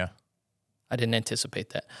 Yeah. I didn't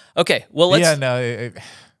anticipate that. Okay, well, let's... Yeah, no,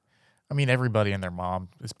 I mean, everybody and their mom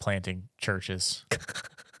is planting churches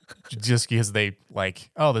just because they like,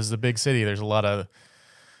 oh, this is a big city. There's a lot of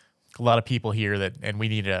people here and we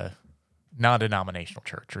need a non-denominational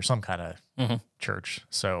church or some kind of church.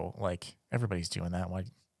 So, like, everybody's doing that. Why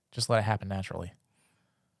just let it happen naturally?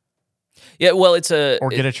 Yeah, well,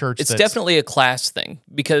 get a church. It's definitely a class thing,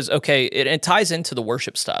 because, okay, it ties into the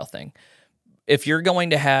worship style thing. If you're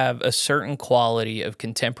going to have a certain quality of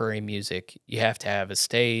contemporary music, you have to have a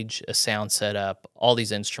stage, a sound setup, all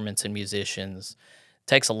these instruments and musicians. It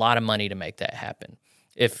takes a lot of money to make that happen.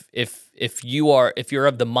 If you're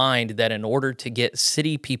of the mind that in order to get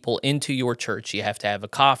city people into your church, you have to have a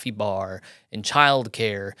coffee bar and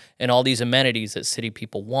childcare and all these amenities that city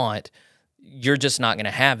people want, you're just not going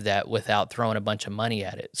to have that without throwing a bunch of money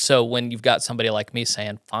at it. So when you've got somebody like me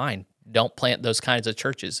saying, fine, don't plant those kinds of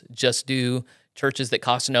churches, just do churches that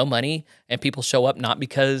cost no money and people show up not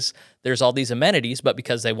because there's all these amenities, but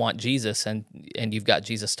because they want Jesus and you've got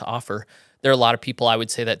Jesus to offer. There are a lot of people I would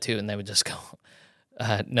say that to, and they would just go,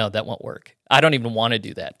 no, that won't work. I don't even want to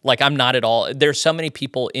do that. Like, I'm not at all. There's so many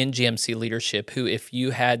people in GMC leadership who, if you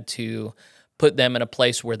had to put them in a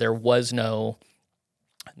place where there was none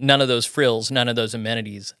of those frills, none of those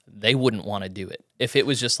amenities, they wouldn't want to do it. If it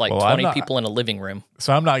was just like 20 people in a living room.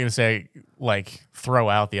 So I'm not going to say, like, throw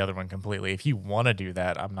out the other one completely. If you want to do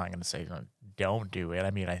that, I'm not going to say don't do it.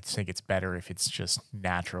 I mean, I think it's better if it's just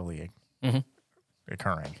naturally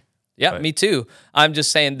occurring. Yeah, me too. I'm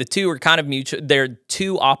just saying the two are kind of mutual. They're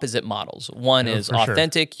two opposite models. One is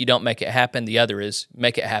authentic, you don't make it happen. The other is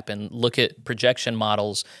make it happen. Look at projection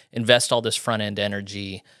models, invest all this front-end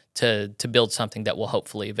energy to build something that will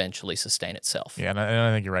hopefully eventually sustain itself. Yeah, and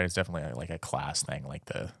I think you're right. It's definitely like a class thing. Like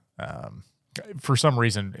for some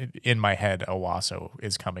reason in my head, Owasso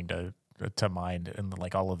is coming to mind, and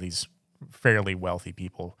like all of these fairly wealthy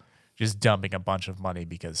people just dumping a bunch of money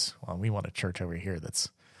because, well, we want a church over here that's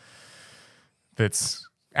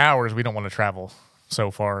ours. We don't want to travel so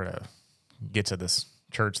far to get to this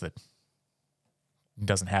church that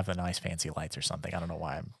doesn't have the nice fancy lights or something. I don't know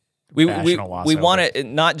why I'm. We want it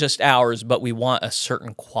not just ours, but we want a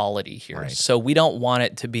certain quality here. Right. So we don't want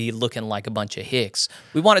it to be looking like a bunch of hicks.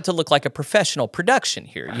 We want it to look like a professional production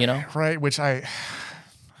here, you know? Right, which that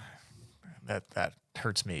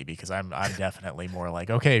hurts me because I'm definitely more like,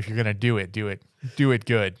 okay, if you're going to do it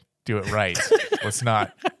good, do it right. Let's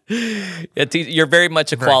not. You're very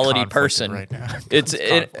much a quality person right now.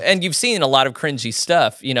 And you've seen a lot of cringy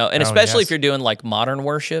stuff, you know, and especially if you're doing like modern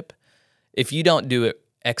worship, if you don't do it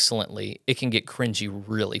excellently, it can get cringy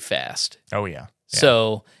really fast. Oh yeah.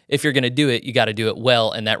 So if you're going to do it, you got to do it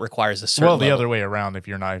well, and that requires a certain. Well, the other way around. If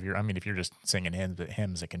you're just singing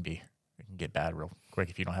hymns, it can get bad real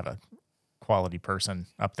quick if you don't have a quality person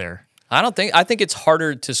up there. I think it's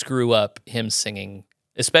harder to screw up hymn singing,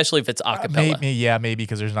 especially if it's a cappella. Maybe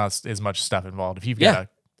because there's not as much stuff involved. If you've got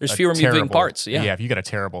there's fewer moving parts. Yeah, if you got a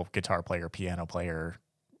terrible guitar player, piano player,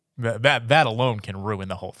 that alone can ruin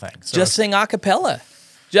the whole thing. So just sing a cappella.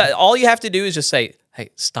 All you have to do is just say,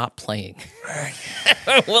 "Hey, stop playing."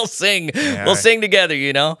 We'll sing. Yeah, we'll sing together.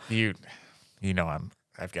 You know. You know,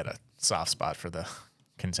 I've got a soft spot for the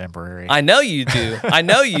contemporary. I know you do.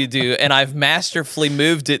 And I've masterfully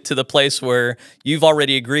moved it to the place where you've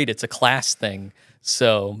already agreed it's a class thing.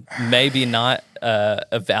 So maybe not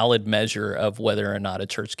a valid measure of whether or not a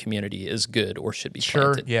church community is good or should be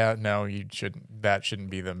planted. Sure. Yeah. No, that shouldn't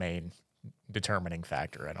be the main determining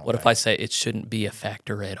factor. I don't. What if I say it shouldn't be a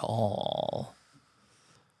factor at all?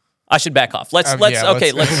 I should back off. Let's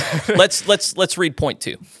read point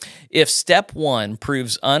 2. If step 1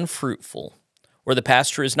 proves unfruitful, or the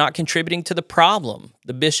pastor is not contributing to the problem,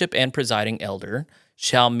 the bishop and presiding elder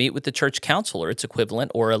shall meet with the church council or its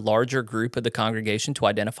equivalent or a larger group of the congregation to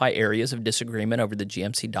identify areas of disagreement over the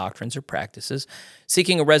GMC doctrines or practices,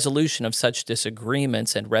 seeking a resolution of such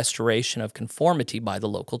disagreements and restoration of conformity by the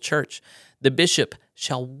local church. The bishop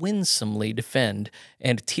shall winsomely defend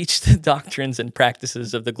and teach the doctrines and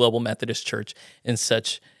practices of the Global Methodist Church in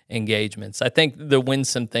such engagements. I think the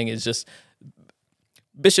winsome thing is just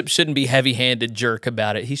bishop shouldn't be heavy-handed jerk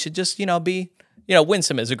about it. He should just, be...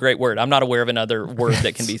 winsome is a great word. I'm not aware of another word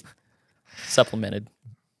that can be supplemented.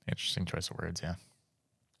 Interesting choice of words, yeah.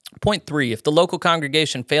 Point 3, if the local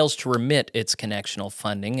congregation fails to remit its connectional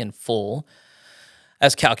funding in full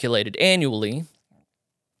as calculated annually,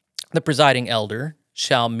 the presiding elder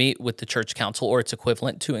shall meet with the church council or its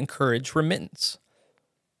equivalent to encourage remittance.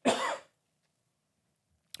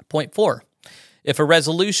 Point 4, if a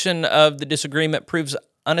resolution of the disagreement proves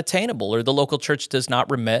unattainable or the local church does not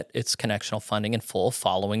remit its connectional funding in full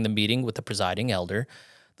following the meeting with the presiding elder,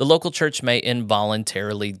 the local church may be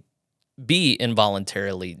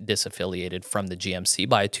involuntarily disaffiliated from the GMC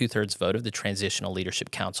by a 2/3 vote of the Transitional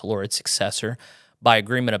Leadership Council or its successor, by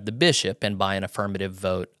agreement of the bishop, and by an affirmative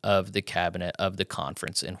vote of the cabinet of the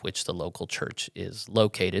conference in which the local church is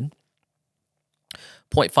located.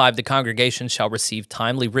 Point 5, the congregation shall receive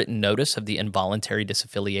timely written notice of the involuntary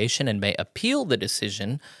disaffiliation and may appeal the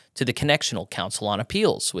decision to the Connectional Council on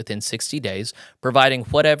Appeals within 60 days, providing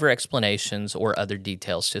whatever explanations or other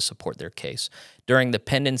details to support their case. During the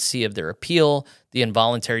pendency of their appeal, the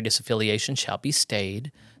involuntary disaffiliation shall be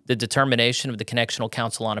stayed. The determination of the Connectional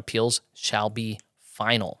Council on Appeals shall be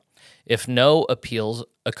final. If no appeals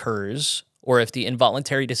occurs, or if the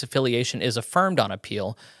involuntary disaffiliation is affirmed on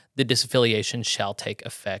appeal, the disaffiliation shall take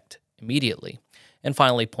effect immediately. And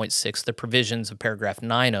finally, point 6, the provisions of paragraph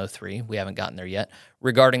 903, we haven't gotten there yet,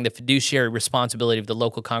 regarding the fiduciary responsibility of the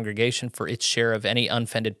local congregation for its share of any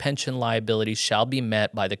unfunded pension liabilities shall be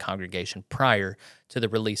met by the congregation prior to the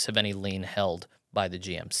release of any lien held by the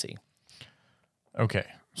GMC. Okay,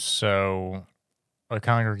 so a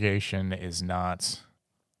congregation is not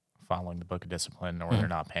following the Book of Discipline, or they're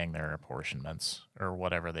not paying their apportionments, or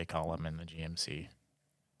whatever they call them in the GMC.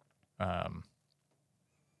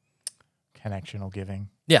 Connectional giving.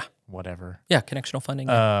 Yeah. Whatever. Yeah, connectional funding.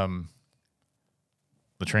 The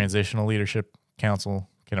Transitional Leadership Council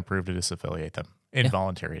can approve to disaffiliate them,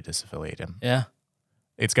 involuntary disaffiliate them. Yeah.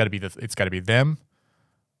 It's got to be them.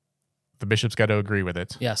 The bishop's got to agree with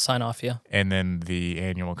it. Yeah, sign off, yeah. And then the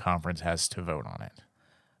annual conference has to vote on it.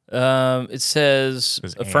 It says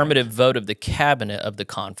affirmative vote of the cabinet of the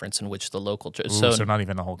conference in which the local church. So not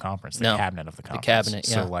even the whole conference, the cabinet of the conference. The cabinet,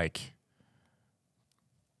 yeah. So like,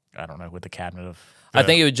 I don't know what the cabinet of. I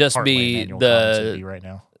think it would just be the right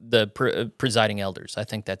now. The presiding elders. I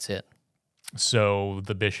think that's it. So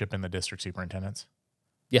the bishop and the district superintendents.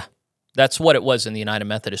 Yeah, that's what it was in the United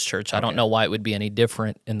Methodist Church. I don't know why it would be any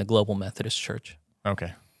different in the Global Methodist Church.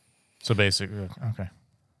 Okay, so basically, okay.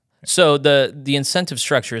 So the incentive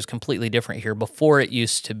structure is completely different here. Before, it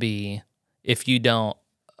used to be, if you don't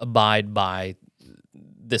abide by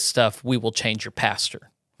this stuff, we will change your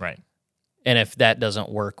pastor. Right. And if that doesn't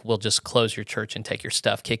work, we'll just close your church and take your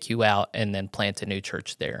stuff, kick you out, and then plant a new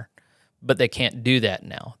church there. But they can't do that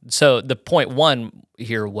now. So the point one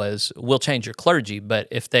here was, we'll change your clergy, but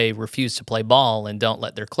if they refuse to play ball and don't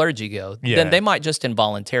let their clergy go, then they might just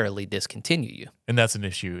involuntarily discontinue you. And that's an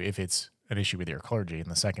issue if it's an issue with your clergy. And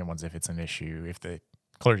the second one's if it's an issue if the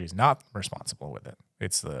clergy is not responsible with it.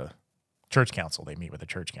 It's the church council. They meet with the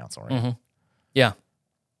church council, right? Mm-hmm. Yeah.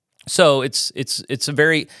 So it's a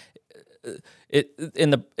very...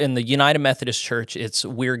 in the United Methodist Church, it's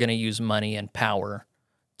we're going to use money and power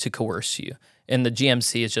to coerce you. And the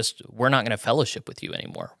GMC is just, we're not going to fellowship with you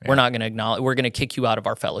anymore. Yeah. We're not going to acknowledge. We're going to kick you out of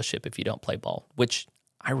our fellowship if you don't play ball, which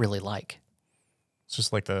I really like. It's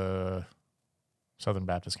just like the Southern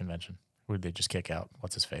Baptist Convention. Who did they just kick out?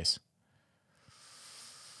 What's his face?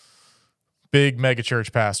 Big mega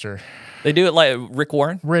church pastor. They do it like Rick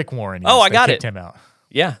Warren. Rick Warren. Yes, I got it. Kicked him out.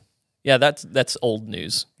 Yeah. Yeah, that's old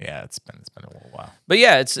news. Yeah, it's been a little while. But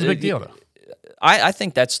yeah, it's a big deal though. I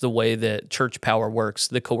think that's the way that church power works.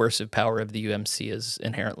 The coercive power of the UMC is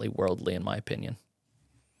inherently worldly, in my opinion.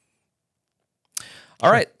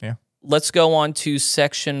 All right. Yeah. Let's go on to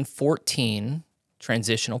section 14,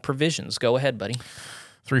 transitional provisions. Go ahead, buddy.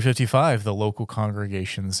 355, the local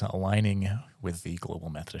congregations aligning with the Global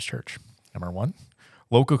Methodist Church. Number 1.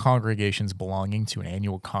 Local congregations belonging to an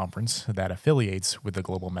annual conference that affiliates with the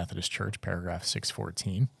Global Methodist Church, paragraph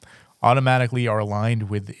 614, automatically are aligned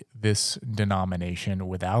with this denomination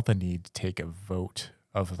without the need to take a vote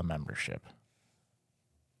of the membership.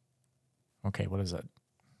 Okay, what is that?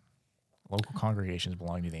 Local congregations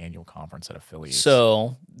belonging to the annual conference that affiliates.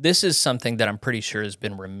 So this is something that I'm pretty sure has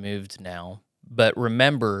been removed now. But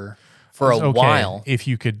remember, for a while... If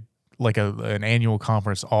you could, like an annual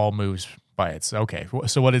conference all moves by its... Okay,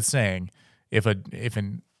 so what it's saying, if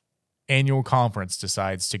an annual conference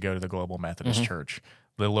decides to go to the Global Methodist Church,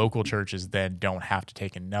 the local churches then don't have to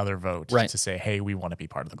take another vote to say, hey, we want to be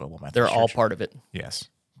part of the Global Methodist Church. They're all part of it. Yes,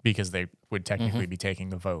 because they would technically be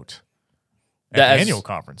taking the vote at the annual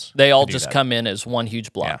conference. They all just come in as one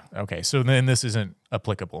huge block. Yeah, okay, so then this isn't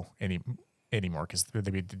applicable anymore because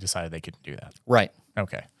they decided they couldn't do that. Right.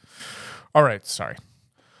 Okay. All right, sorry.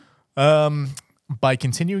 By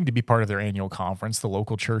continuing to be part of their annual conference, the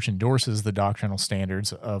local church endorses the doctrinal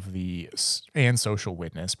standards of and social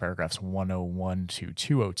witness, paragraphs 101 to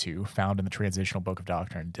 202, found in the Transitional Book of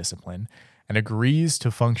Doctrine and Discipline, and agrees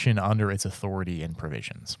to function under its authority and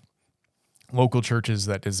provisions. Local churches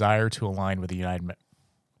that desire to align with the United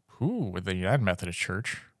Methodist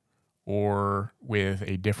Church or with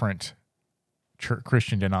a different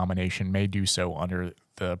Christian denomination may do so under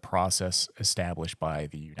the process established by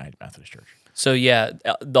the United Methodist Church. So yeah,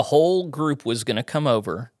 the whole group was going to come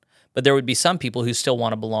over, but there would be some people who still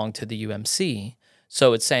want to belong to the UMC.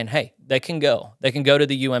 So it's saying, hey, they can go. They can go to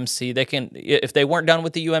the UMC. They can, if they weren't done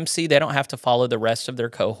with the UMC, they don't have to follow the rest of their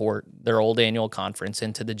cohort, their old annual conference,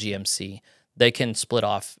 into the GMC. They can split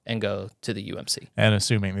off and go to the UMC. And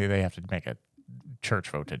assuming they have to make a church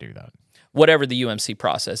vote to do that. Whatever the UMC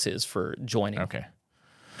process is for joining. Okay.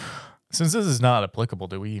 Since this is not applicable,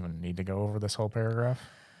 do we even need to go over this whole paragraph?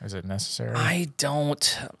 Is it necessary? I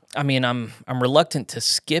mean, I'm reluctant to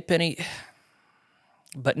skip any,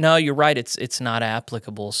 but no, you're right. It's not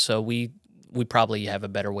applicable. So we we probably have a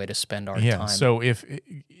better way to spend our Yeah. time. So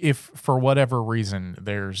if for whatever reason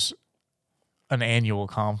there's an annual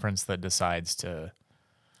conference that decides to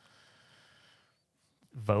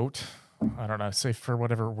vote, I don't know, say for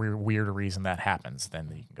whatever weird reason that happens, then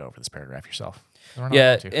you can go over this paragraph yourself. We're not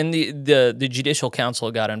Yeah, going to. and the Judicial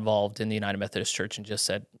Council got involved in the United Methodist Church and just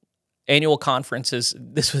said annual conferences.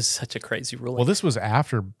 This was such a crazy ruling. Well, this was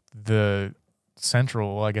after the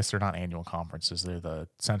central. Well, I guess they're not annual conferences; they're the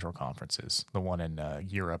central conferences. The one in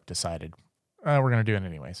Europe decided we're going to do it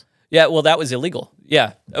anyways. Yeah, well, that was illegal.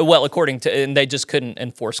 Yeah, well, according to, and they just couldn't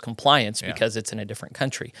enforce compliance Yeah. because it's in a different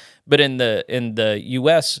country. But in the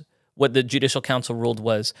U.S., what the Judicial Council ruled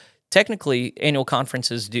was technically annual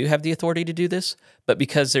conferences do have the authority to do this, but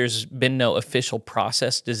because there's been no official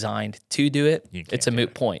process designed to do it, You can't it's a do moot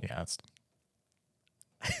it. point. Yeah, it's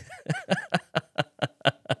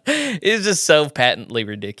It's just so patently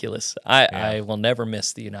ridiculous. I will never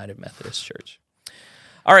miss the United Methodist Church.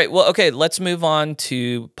 All right, well, okay, let's move on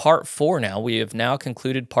to part 4 now. We have now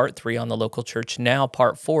concluded part 3 on the local church. Now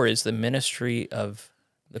part 4 is the ministry of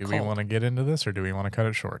the Do called. we want to get into this, or do we want to cut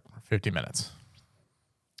it short? 50 minutes.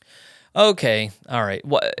 Okay, all right.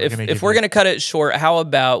 Well, if we're going to cut it short, how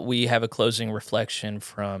about we have a closing reflection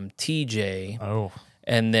from TJ? Oh,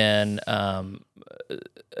 And then,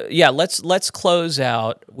 let's close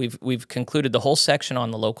out. We've concluded the whole section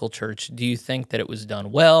on the local church. Do you think that it was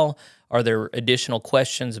done well? Are there additional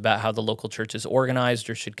questions about how the local church is organized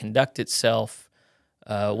or should conduct itself?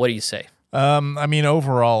 What do you say? I mean,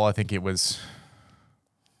 overall, I think it was.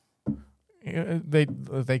 They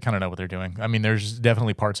kind of know what they're doing. I mean, there's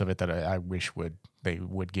definitely parts of it that I wish they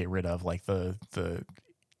would get rid of, like the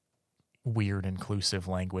weird inclusive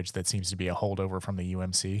language that seems to be a holdover from the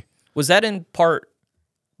UMC. Was that in part?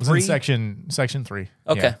 It was in section 3.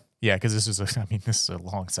 Okay. Yeah, because this is a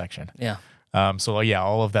long section. Yeah. So yeah,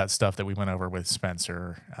 all of that stuff that we went over with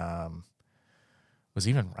Spencer was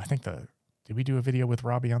even. I think did we do a video with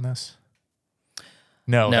Robbie on this?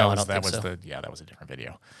 No, I don't think so. that was a different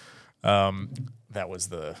video. That was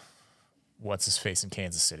the what's his face in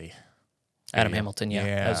Kansas City. Adam Hamilton. Yeah,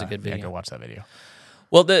 that was a good video. Yeah, go watch that video.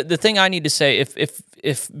 Well, the thing I need to say,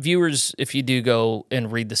 if viewers, if you do go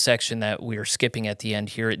and read the section that we are skipping at the end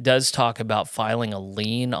here, it does talk about filing a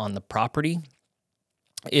lien on the property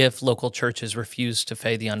if local churches refuse to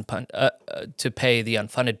pay the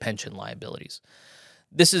unfunded pension liabilities.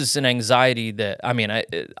 This is an anxiety that,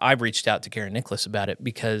 I reached out to Karen Nicholas about it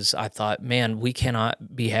because I thought, man, we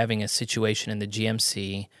cannot be having a situation in the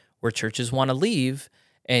GMC where churches want to leave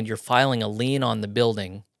and you're filing a lien on the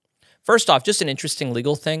building. First off, just an interesting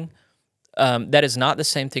legal thing. That is not the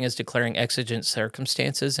same thing as declaring exigent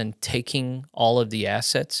circumstances and taking all of the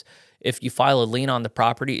assets. If you file a lien on the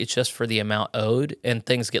property, it's just for the amount owed, and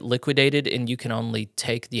things get liquidated, and you can only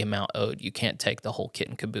take the amount owed. You can't take the whole kit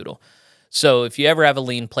and caboodle. So if you ever have a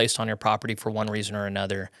lien placed on your property for one reason or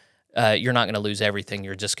another, you're not going to lose everything.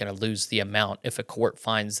 You're just going to lose the amount. If a court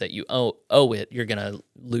finds that you owe it, you're going to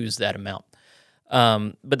lose that amount.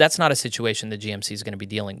 But that's not a situation the GMC is going to be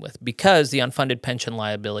dealing with because the unfunded pension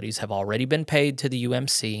liabilities have already been paid to the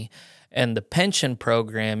UMC, and the pension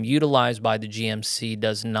program utilized by the GMC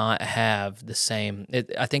does not have the same.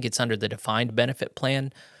 I think it's under the defined benefit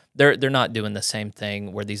plan. They're not doing the same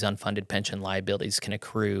thing where these unfunded pension liabilities can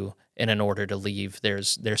accrue, and in order to leave,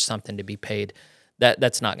 there's something to be paid.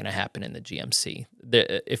 That's not going to happen in the GMC.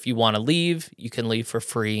 If you want to leave, you can leave for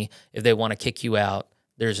free. If they want to kick you out,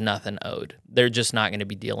 there's nothing owed. They're just not going to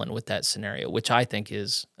be dealing with that scenario, which I think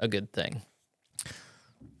is a good thing.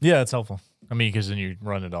 Yeah, it's helpful. I mean, because then you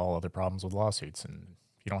run into all other problems with lawsuits, and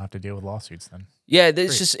you don't have to deal with lawsuits then. Yeah,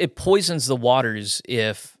 it's just it poisons the waters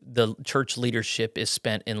if the church leadership is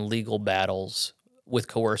spent in legal battles with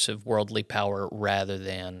coercive worldly power rather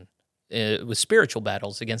than with spiritual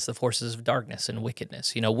battles against the forces of darkness and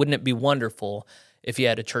wickedness. Wouldn't it be wonderful if you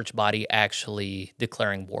had a church body actually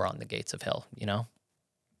declaring war on the gates of hell,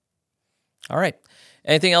 All right.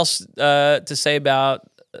 Anything else to say about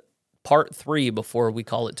part 3 before we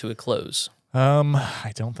call it to a close?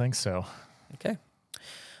 I don't think so. Okay.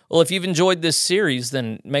 Well, if you've enjoyed this series,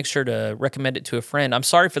 then make sure to recommend it to a friend. I'm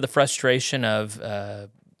sorry for the frustration of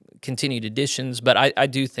continued editions, but I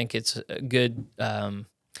do think it's good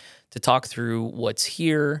to talk through what's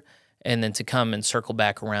here and then to come and circle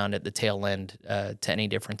back around at the tail end to any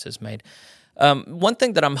differences made. One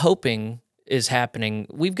thing that I'm hoping is happening,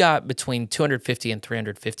 we've got between 250 and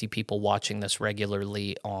 350 people watching this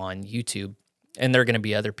regularly on YouTube, and there are going to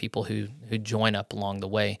be other people who join up along the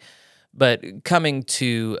way. But coming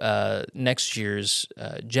to next year's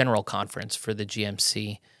general conference for the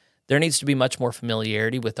GMC, there needs to be much more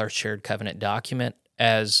familiarity with our shared covenant document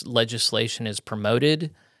as legislation is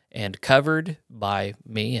promoted and covered by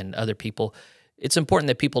me and other people, it's important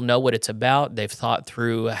that people know what it's about. They've thought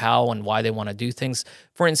through how and why they want to do things.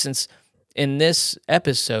 For instance, in this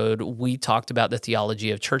episode, we talked about the theology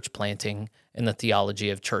of church planting and the theology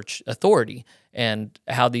of church authority and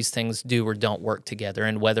how these things do or don't work together,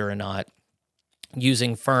 and whether or not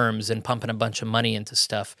using firms and pumping a bunch of money into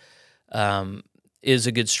stuff is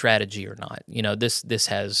a good strategy or not. This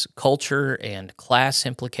has culture and class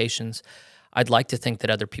implications. I'd like to think that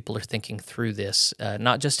other people are thinking through this,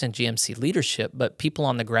 not just in GMC leadership, but people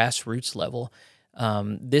on the grassroots level.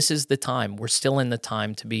 This is the time. We're still in the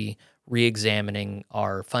time to be re-examining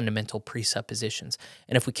our fundamental presuppositions.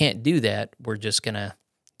 And if we can't do that, we're just going to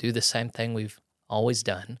do the same thing we've always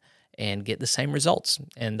done and get the same results.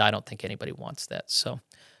 And I don't think anybody wants that. So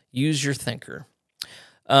use your thinker.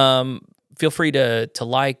 Feel free to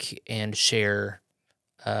like and share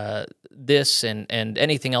this and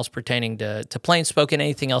anything else pertaining to Plain Spoken,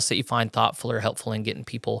 anything else that you find thoughtful or helpful in getting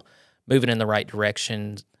people moving in the right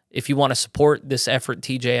direction. If you want to support this effort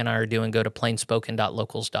TJ and I are doing, go to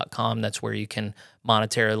plainspoken.locals.com. That's where you can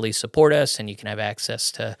monetarily support us, and you can have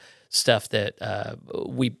access to stuff that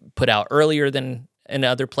we put out earlier than in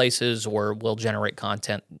other places, or we'll generate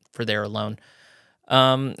content for there alone.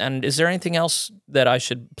 And is there anything else that I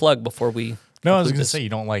should plug before we... No, I was going to say,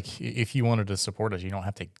 if you wanted to support us, you don't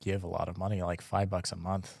have to give a lot of money, like $5 a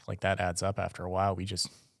month. Like, that adds up after a while. We just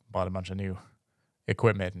bought a bunch of new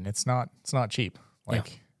equipment, and it's not cheap.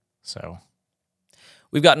 So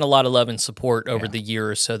we've gotten a lot of love and support over the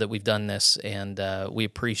year or so that we've done this, and we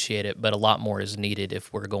appreciate it, but a lot more is needed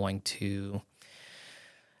if we're going to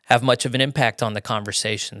have much of an impact on the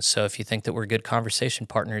conversation. So if you think that we're good conversation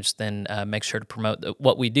partners, then make sure to promote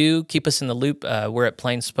what we do. Keep us in the loop. We're at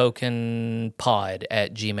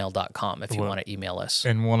plainspokenpod@gmail.com if you want to email us.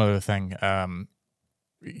 And one other thing,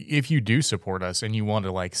 if you do support us and you want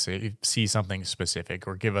to see something specific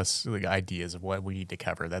or give us ideas of what we need to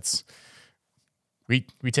cover, we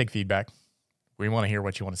take feedback. We want to hear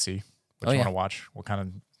what you want to see, what you want to watch, what kind of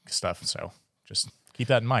stuff. So just keep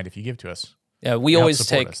that in mind if you give to us. Yeah, we always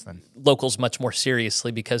take locals much more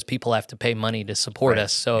seriously because people have to pay money to support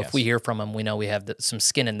us. So if we hear from them, we know we have some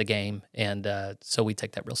skin in the game, and so we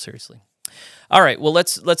take that real seriously. All right, well,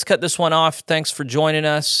 let's cut this one off. Thanks for joining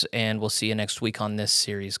us, and we'll see you next week on this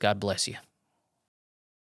series. God bless you.